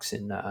Orthodox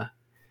in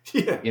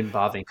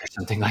Bavinck or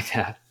something like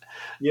that.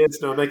 Yes,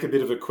 no, I make a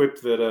bit of a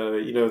quip that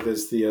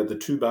there's the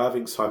two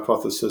Bavincks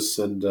hypothesis,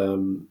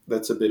 and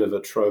that's a bit of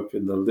a trope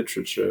in the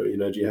literature.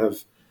 Do you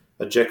have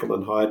a Jekyll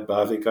and Hyde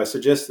Bavinck? I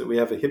suggest that we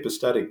have a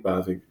hypostatic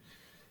Bavinck,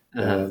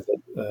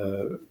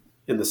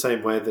 in the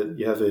same way that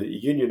you have a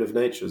union of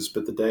natures,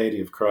 but the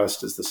deity of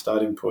Christ is the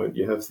starting point.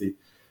 You have the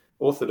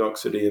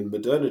orthodoxity and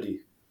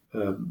modernity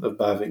of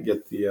Bavinck,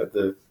 yet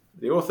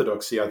the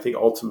orthodoxy, I think,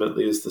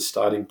 ultimately is the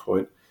starting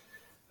point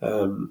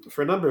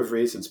for a number of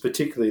reasons,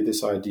 particularly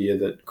this idea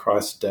that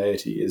Christ's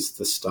deity is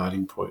the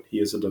starting point. He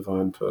is a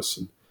divine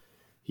person.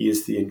 He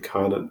is the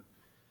incarnate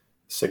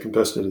second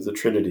person of the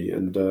Trinity,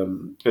 and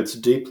it's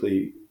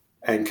deeply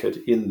anchored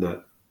in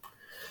that.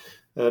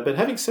 But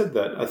having said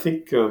that, I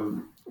think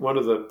one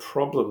of the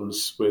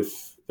problems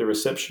with the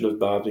reception of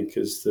Bavinck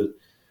is that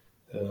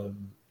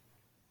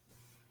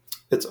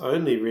it's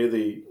only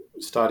really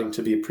starting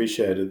to be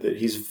appreciated that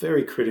he's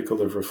very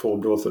critical of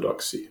Reformed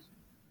orthodoxy.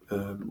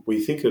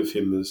 We think of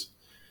him as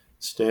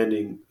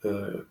standing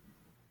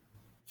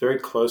very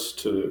close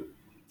to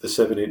the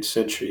 17th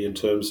century in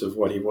terms of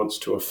what he wants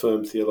to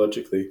affirm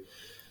theologically.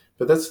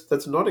 But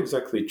that's not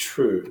exactly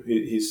true.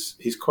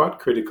 He's quite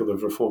critical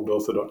of Reformed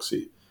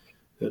orthodoxy.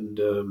 And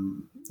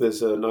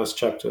there's a nice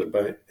chapter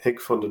by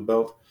Henk van den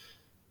Belt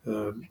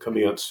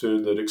coming out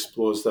soon that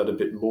explores that a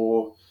bit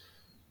more.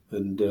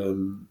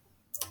 And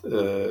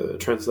a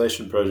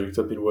translation project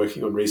I've been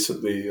working on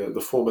recently,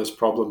 The Foremost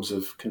Problems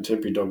of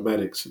Contemporary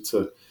Dogmatics. It's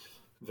a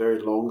very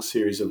long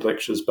series of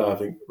lectures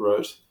Bavinck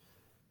wrote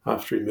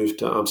after he moved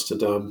to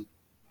Amsterdam.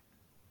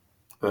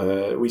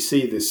 We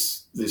see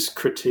this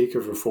critique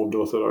of Reformed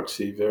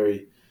orthodoxy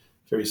very,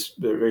 very,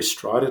 very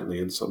stridently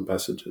in some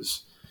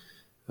passages.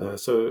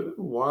 So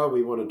while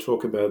we want to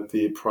talk about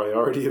the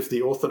priority of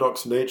the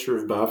orthodox nature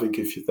of Bavinck,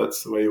 if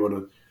that's the way you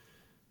want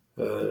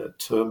to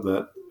term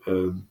that,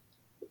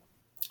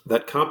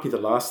 that can't be the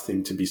last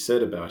thing to be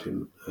said about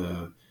him.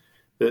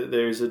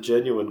 There is a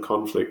genuine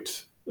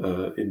conflict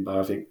in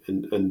Bavinck,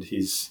 and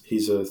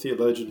he's a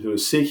theologian who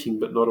is seeking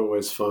but not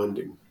always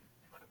finding.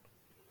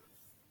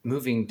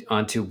 moving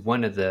on to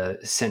one of the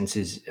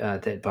sentences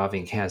that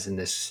Bavinck has in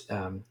this,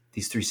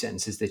 these three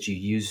sentences that you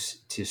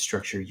use to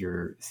structure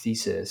your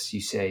thesis,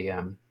 you say,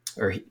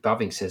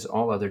 Bavinck says,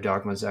 all other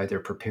dogmas either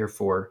prepare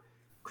for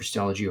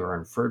Christology or are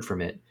inferred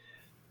from it.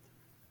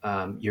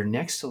 Your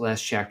next to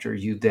last chapter,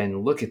 you then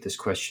look at this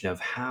question of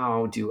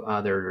how do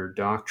other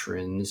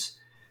doctrines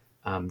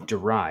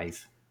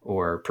derive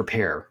or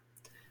prepare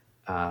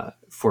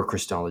for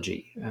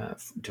Christology,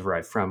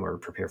 derive from or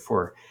prepare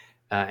for.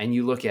 And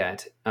you look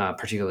at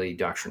particularly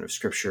doctrine of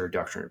Scripture,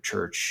 doctrine of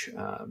church,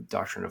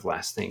 doctrine of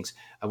last things.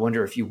 I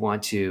wonder if you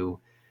want to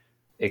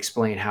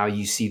explain how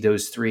you see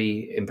those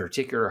three in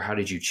particular, or how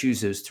did you choose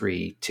those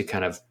three to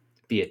kind of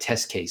be a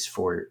test case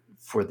for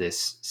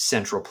this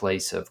central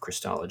place of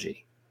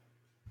Christology?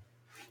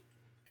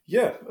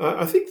 Yeah,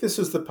 I think this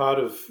is the part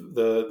of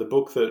the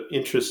book that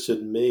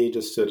interested me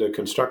just at a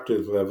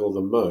constructive level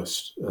the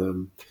most.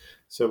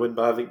 So when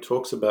Bavinck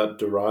talks about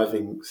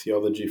deriving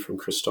theology from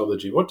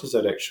Christology, what does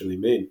that actually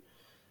mean?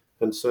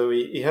 And so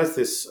he has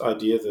this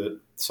idea that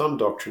some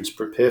doctrines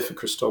prepare for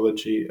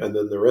Christology and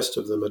then the rest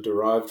of them are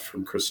derived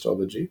from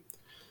Christology.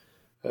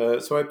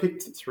 So I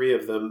picked three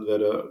of them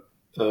that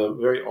are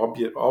very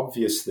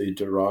obviously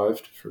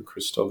derived from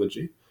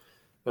Christology.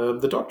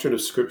 The doctrine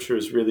of Scripture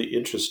is really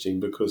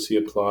interesting because he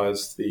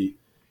applies the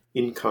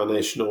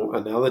incarnational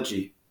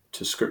analogy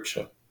to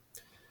Scripture.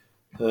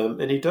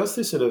 And he does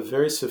this in a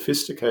very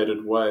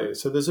sophisticated way.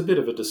 So there's a bit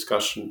of a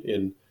discussion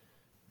in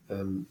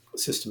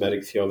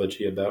systematic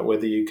theology about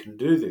whether you can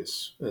do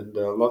this. And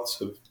lots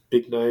of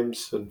big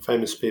names and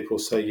famous people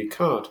say you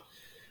can't,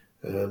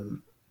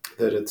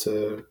 that it's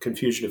a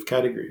confusion of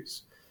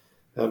categories.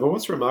 But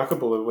what's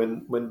remarkable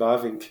when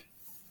Bavinck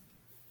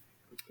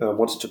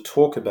wants to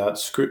talk about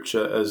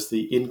Scripture as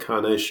the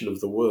incarnation of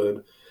the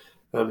Word,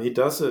 he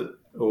does it,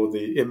 or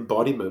the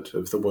embodiment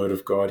of the Word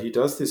of God. He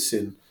does this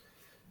in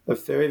a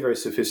very, very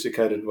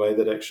sophisticated way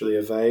that actually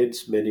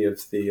evades many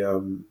of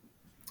the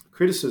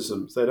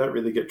criticisms. They don't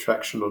really get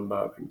traction on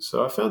Bavinck.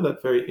 So I found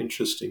that very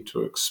interesting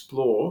to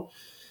explore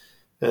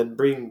and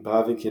bring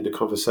Bavinck into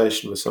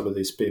conversation with some of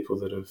these people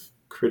that have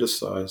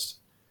criticized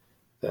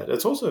that.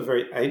 It's also a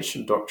very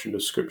ancient doctrine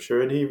of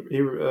Scripture, and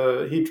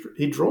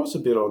he draws a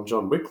bit on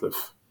John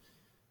Wycliffe.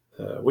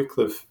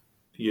 Wycliffe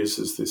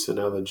uses this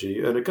analogy,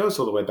 and it goes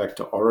all the way back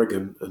to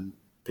Origen and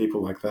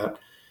people like that.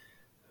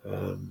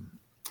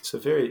 So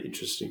very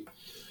interesting.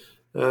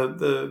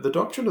 The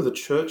doctrine of the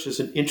Church is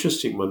an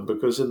interesting one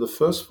because in the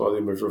first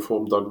volume of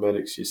Reformed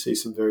Dogmatics, you see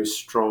some very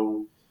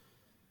strong,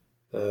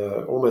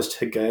 almost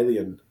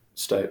Hegelian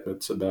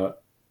statements about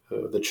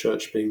the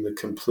Church being the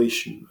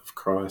completion of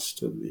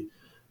Christ and the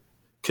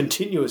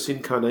continuous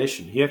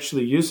incarnation. He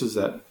actually uses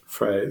that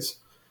phrase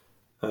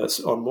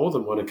on more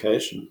than one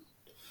occasion.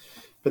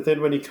 But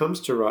then when he comes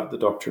to write the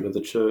doctrine of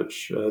the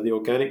Church, the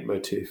organic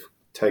motif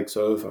takes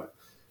over.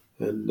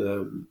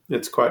 And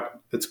it's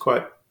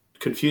quite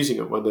confusing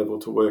at one level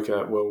to work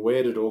out, well,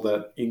 where did all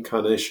that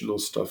incarnational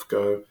stuff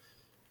go?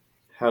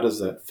 How does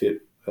that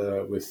fit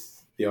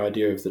with the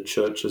idea of the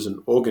Church as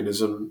an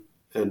organism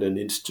and an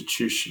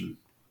institution?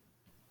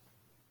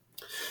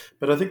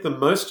 But I think the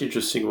most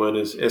interesting one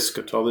is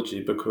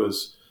eschatology,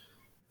 because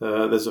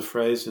there's a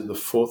phrase in the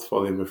fourth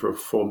volume of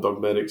Reformed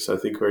Dogmatics, I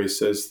think, where he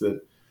says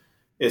that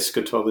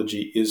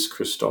eschatology is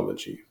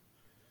Christology.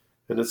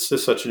 And it's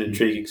just such an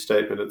intriguing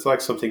statement. It's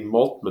like something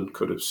Moltmann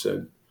could have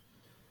said.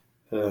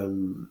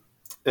 And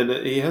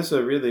he has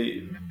a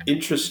really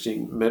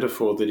interesting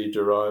metaphor that he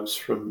derives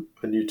from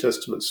a New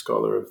Testament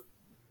scholar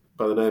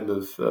by the name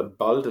of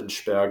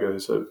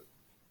Baldensperger. So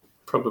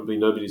probably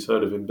nobody's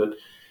heard of him, but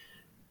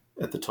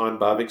at the time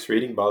Bavinck's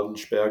reading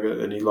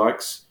Baldensperger, and he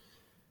likes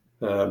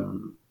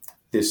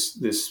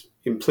this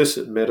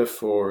implicit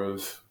metaphor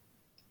of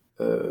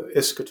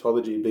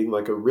eschatology being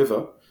like a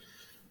river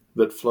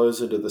that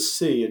flows into the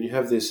sea, and you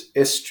have this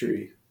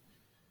estuary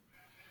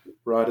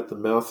right at the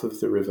mouth of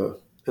the river,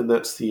 and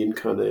that's the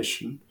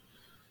incarnation.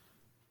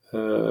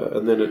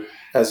 And then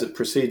as it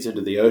proceeds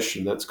into the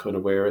ocean, that's kind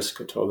of where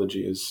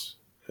eschatology is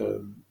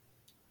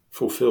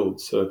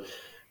fulfilled. So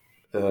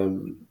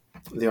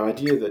the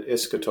idea that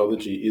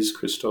eschatology is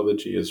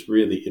Christology is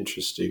really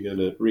interesting,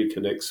 and it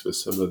reconnects with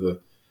some of the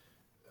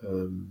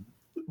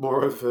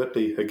more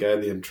overtly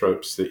Hegelian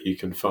tropes that you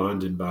can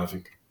find in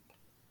Bavinck.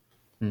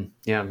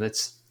 Yeah,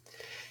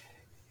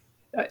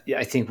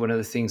 I think one of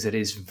the things that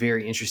is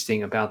very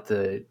interesting about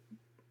the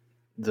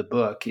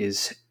book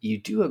is you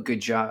do a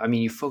good job. I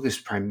mean, you focus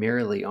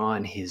primarily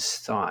on his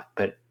thought,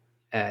 but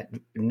at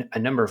a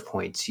number of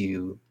points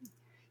you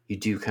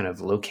do kind of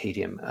locate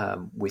him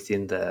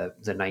within the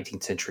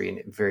 19th century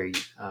in very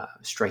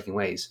striking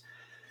ways.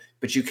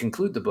 But you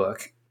conclude the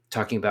book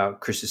talking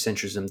about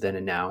Christocentrism then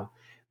and now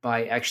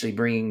by actually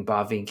bringing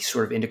Bavinck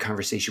sort of into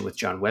conversation with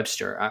John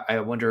Webster. I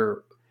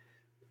wonder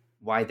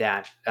why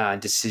that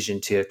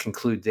decision to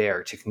conclude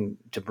there,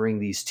 to bring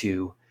these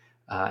two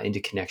into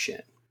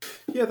connection.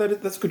 Yeah,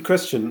 that's a good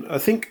question. I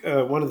think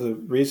one of the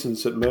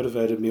reasons that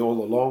motivated me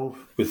all along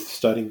with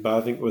studying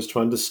Bavinck was to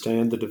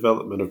understand the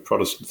development of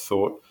Protestant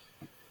thought,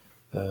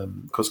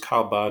 because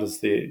Karl Barth is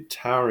the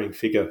towering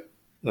figure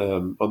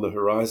on the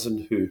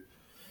horizon who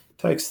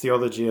takes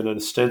theology in an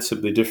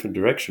ostensibly different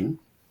direction.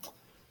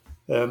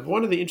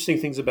 One of the interesting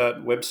things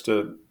about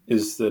Webster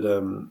is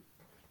that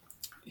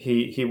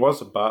he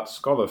was a Barth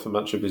scholar for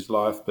much of his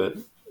life, but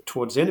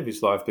towards the end of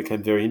his life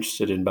became very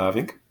interested in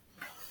Bavinck.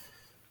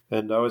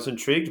 And I was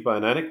intrigued by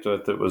an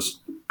anecdote that was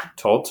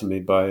told to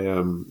me by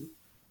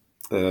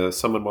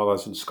someone while I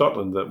was in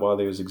Scotland, that while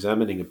he was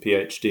examining a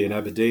PhD in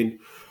Aberdeen,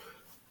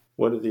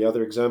 one of the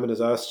other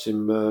examiners asked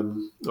him,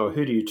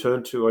 who do you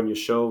turn to on your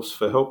shelves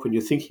for help when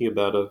you're thinking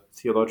about a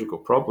theological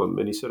problem?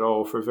 And he said,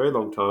 for a very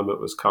long time it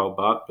was Karl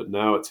Barth, but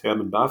now it's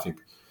Herman Bavinck.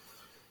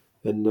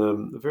 And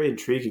a very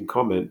intriguing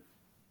comment.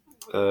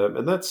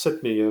 And that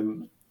set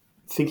me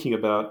thinking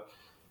about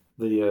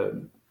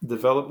the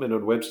development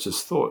of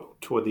Webster's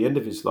thought. Toward the end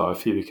of his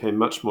life, he became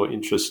much more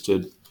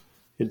interested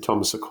in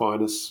Thomas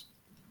Aquinas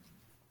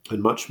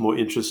and much more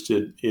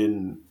interested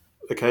in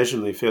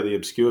occasionally fairly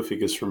obscure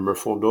figures from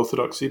Reformed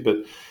Orthodoxy, but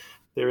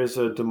there is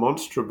a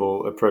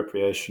demonstrable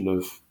appropriation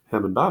of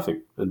Herman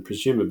Bavinck, and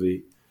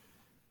presumably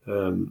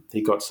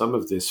he got some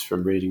of this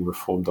from reading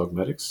Reformed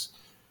Dogmatics.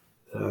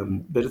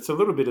 But it's a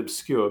little bit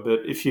obscure. But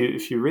if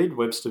you read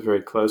Webster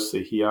very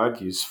closely, he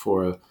argues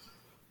for a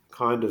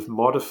kind of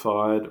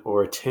modified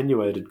or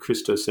attenuated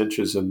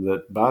Christocentrism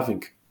that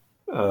Bavinck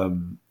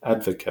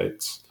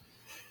advocates.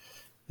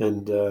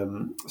 And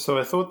so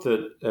I thought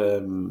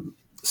that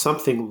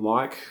something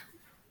like,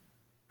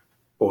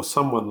 or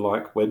someone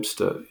like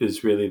Webster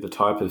is really the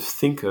type of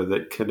thinker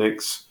that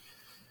connects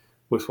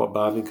with what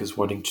Bavinck is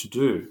wanting to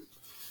do.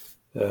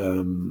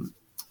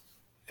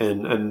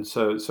 And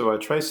so I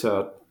trace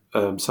out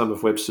some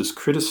of Webster's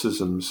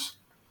criticisms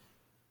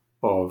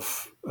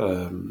of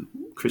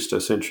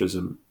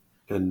Christocentrism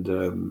and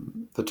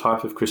the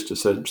type of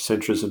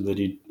Christocentrism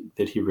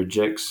that he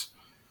rejects,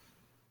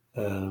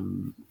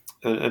 and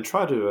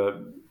try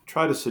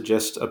to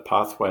suggest a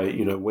pathway.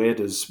 Where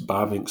does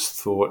Bavinck's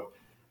thought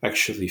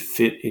actually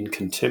fit in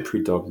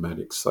contemporary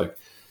dogmatics? Like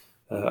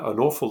an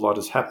awful lot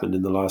has happened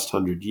in the last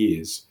 100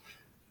 years.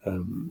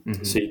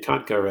 So you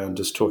can't go around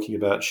just talking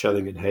about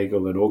Schelling and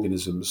Hegel and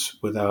organisms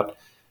without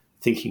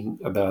thinking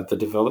about the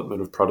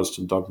development of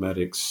Protestant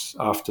dogmatics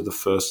after the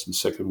First and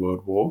Second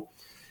World War.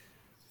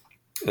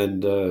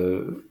 And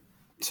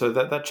so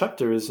that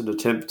chapter is an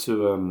attempt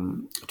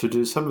to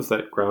do some of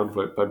that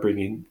groundwork by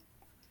bringing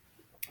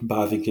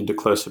Bavinck into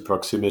closer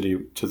proximity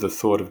to the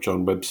thought of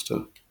John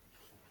Webster.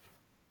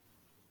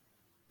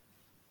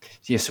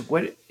 Yes.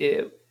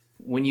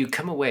 When you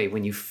come away,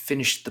 when you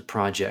finish the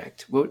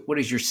project, what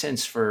is your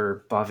sense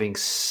for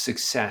Bavinck's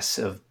success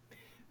of?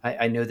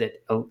 I know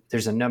that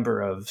there's a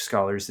number of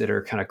scholars that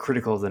are kind of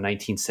critical of the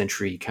 19th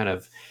century kind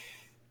of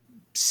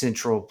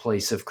central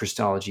place of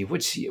Christology.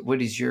 What's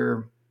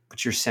your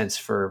sense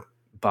for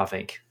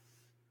Bavinck?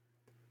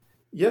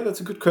 Yeah,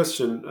 that's a good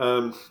question.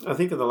 I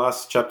think in the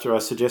last chapter I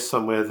suggest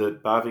somewhere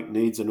that Bavinck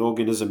needs an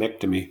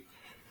organismectomy,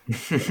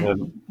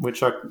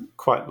 which I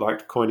quite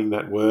liked coining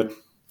that word.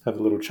 Have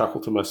a little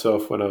chuckle to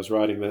myself when I was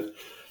writing that.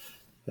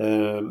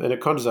 And it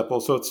conjures up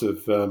all sorts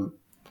of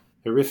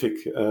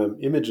horrific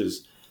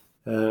images.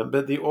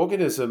 But the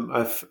organism,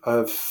 I've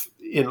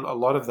in a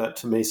lot of that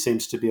to me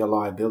seems to be a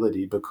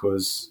liability,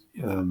 because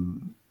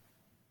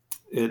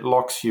it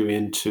locks you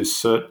into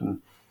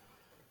certain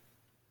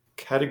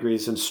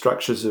categories and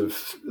structures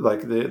of,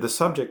 like, the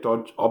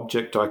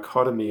subject-object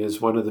dichotomy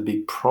is one of the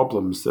big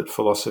problems that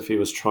philosophy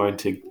was trying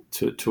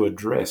to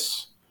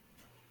address.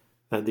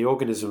 And the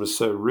organism is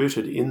so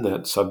rooted in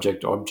that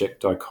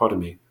subject-object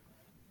dichotomy.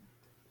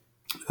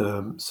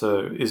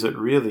 So is it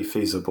really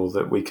feasible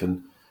that we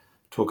can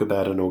talk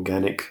about an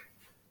organic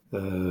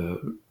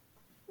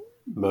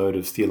mode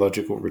of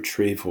theological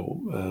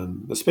retrieval,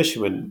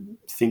 especially when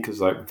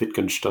thinkers like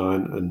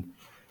Wittgenstein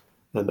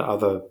and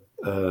other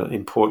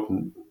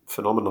important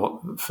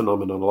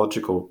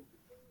phenomenological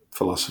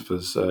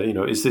philosophers,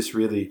 is it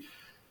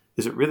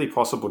really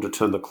possible to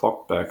turn the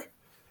clock back?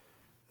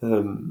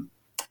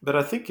 But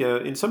I think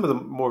in some of the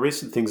more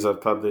recent things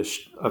I've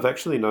published, I've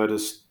actually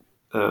noticed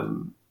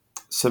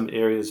some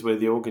areas where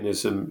the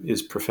organism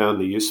is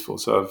profoundly useful.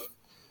 So I've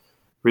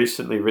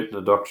recently written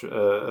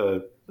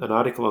an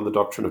article on the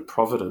doctrine of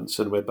providence,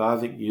 and where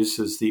Bavinck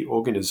uses the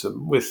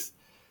organism with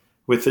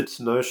its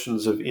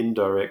notions of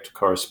indirect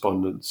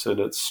correspondence and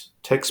its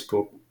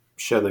textbook,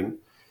 Schelling.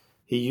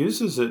 He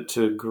uses it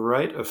to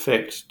great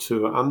effect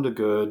to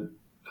undergird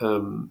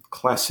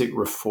classic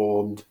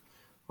Reformed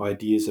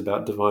ideas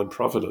about divine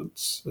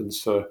providence. And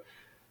so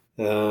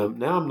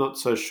now I'm not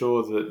so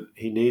sure that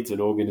he needs an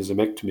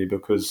organismectomy,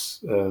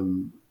 because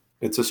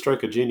it's a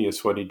stroke of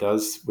genius what he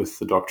does with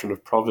the doctrine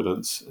of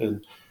providence.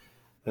 And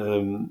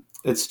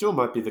it still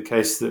might be the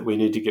case that we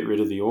need to get rid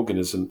of the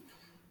organism.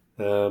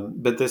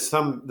 But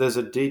there's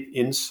a deep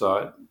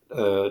insight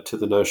to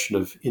the notion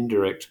of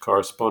indirect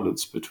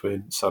correspondence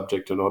between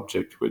subject and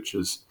object, which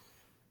is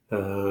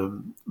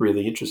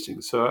really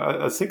interesting. So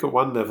I think at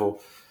one level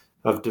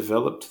I've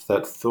developed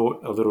that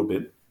thought a little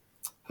bit.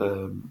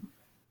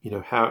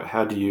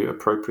 How do you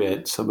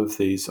appropriate some of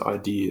these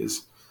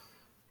ideas?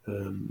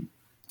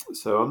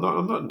 So I'm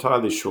not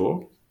entirely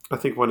sure. I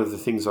think one of the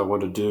things I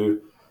want to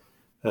do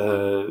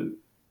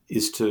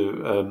is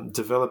to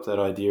develop that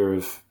idea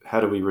of how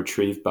do we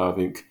retrieve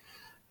Bavinck,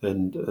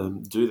 and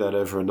do that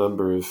over a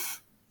number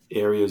of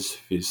areas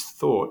of his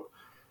thought,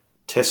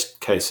 test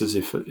cases,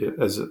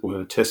 as it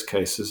were, test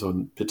cases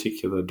on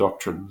particular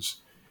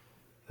doctrines.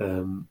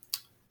 And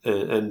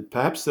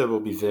perhaps there will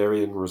be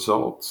varying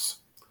results.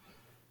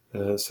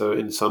 So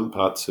in some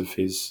parts of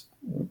his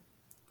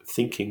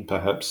thinking,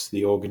 perhaps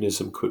the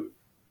organism could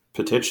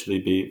potentially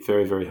be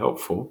very, very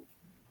helpful.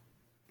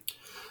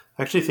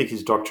 I actually think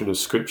his doctrine of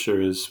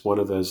Scripture is one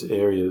of those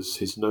areas.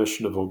 His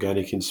notion of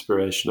organic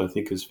inspiration, I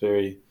think, is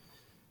very,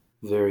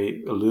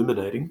 very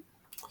illuminating.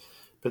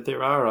 But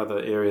there are other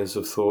areas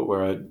of thought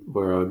where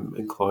I'm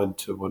inclined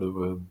to want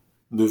to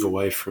move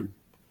away from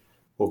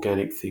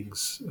organic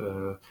things.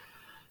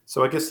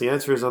 So I guess the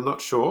answer is I'm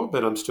not sure,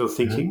 but I'm still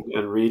thinking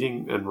and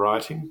reading and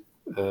writing,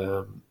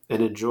 and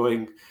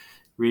enjoying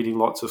reading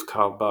lots of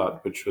Karl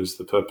Barth, which was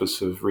the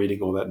purpose of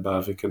reading all that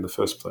Bavinck in the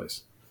first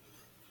place.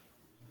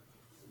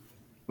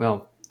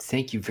 Well,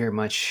 thank you very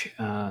much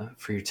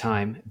for your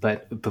time.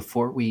 But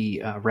before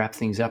we wrap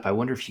things up, I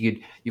wonder if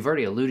you've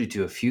already alluded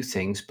to a few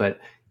things, but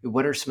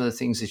what are some of the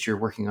things that you're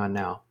working on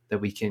now that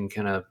we can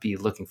kind of be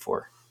looking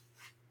for?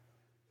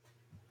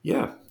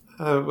 Yeah.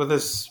 Well,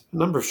 there's a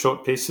number of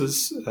short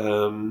pieces,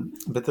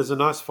 but there's a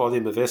nice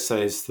volume of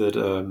essays that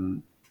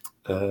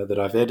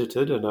I've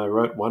edited, and I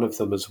wrote one of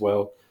them as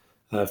well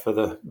for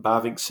the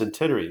Bavinck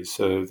centenary.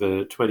 So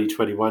the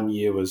 2021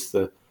 year was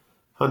the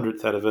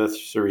 100th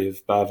anniversary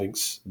of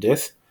Bavinck's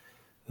death.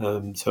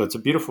 So it's a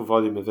beautiful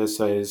volume of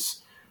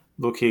essays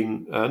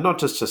looking not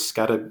just a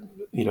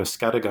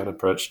scattergun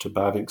approach to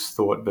Bavinck's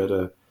thought,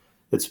 but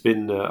it's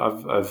been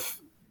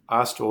I've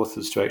asked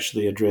authors to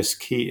actually address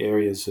key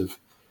areas of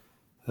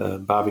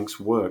Bavinck's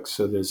work.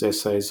 So there's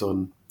essays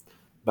on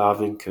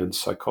Bavinck and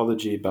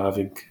psychology,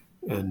 Bavinck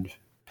and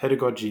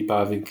pedagogy,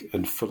 Bavinck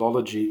and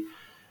philology,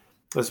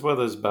 as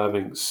well as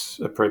Bavinck's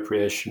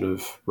appropriation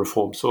of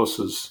Reformed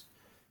sources,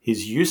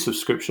 his use of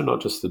Scripture,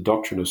 not just the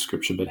doctrine of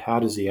Scripture, but how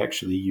does he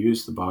actually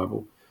use the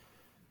Bible,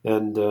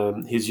 and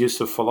his use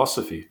of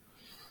philosophy.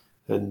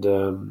 And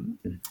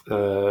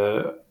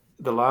the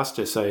last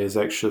essay is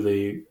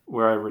actually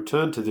where I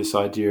return to this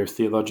idea of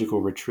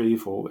theological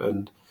retrieval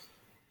and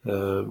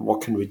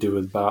what can we do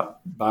with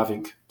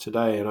Bavinck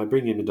today? And I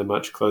bring him into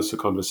much closer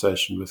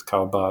conversation with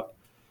Karl Barth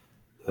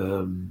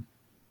on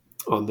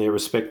their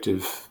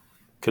respective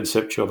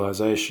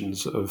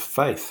conceptualizations of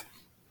faith.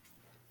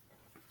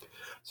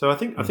 So I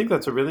think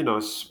that's a really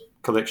nice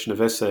collection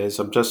of essays.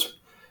 I'm just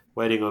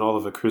waiting on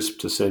Oliver Crisp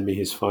to send me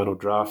his final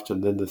draft,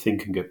 and then the thing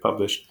can get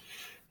published.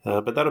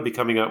 But that'll be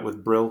coming out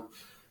with Brill,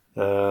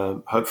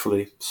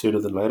 hopefully sooner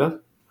than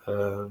later.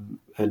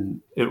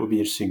 And it will be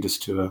interesting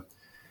just to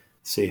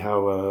see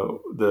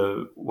how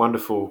the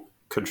wonderful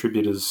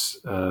contributors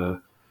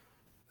can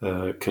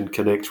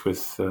connect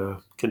with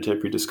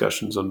contemporary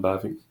discussions on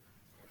Bavinck.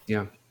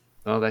 Yeah.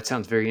 Well, that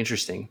sounds very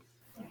interesting.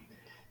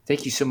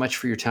 Thank you so much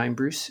for your time,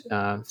 Bruce.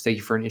 Thank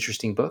you for an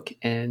interesting book,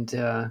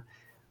 and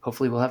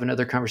hopefully we'll have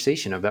another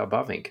conversation about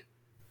Bavinck.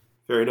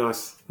 Very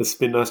nice. It's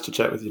been nice to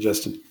chat with you,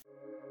 Justin.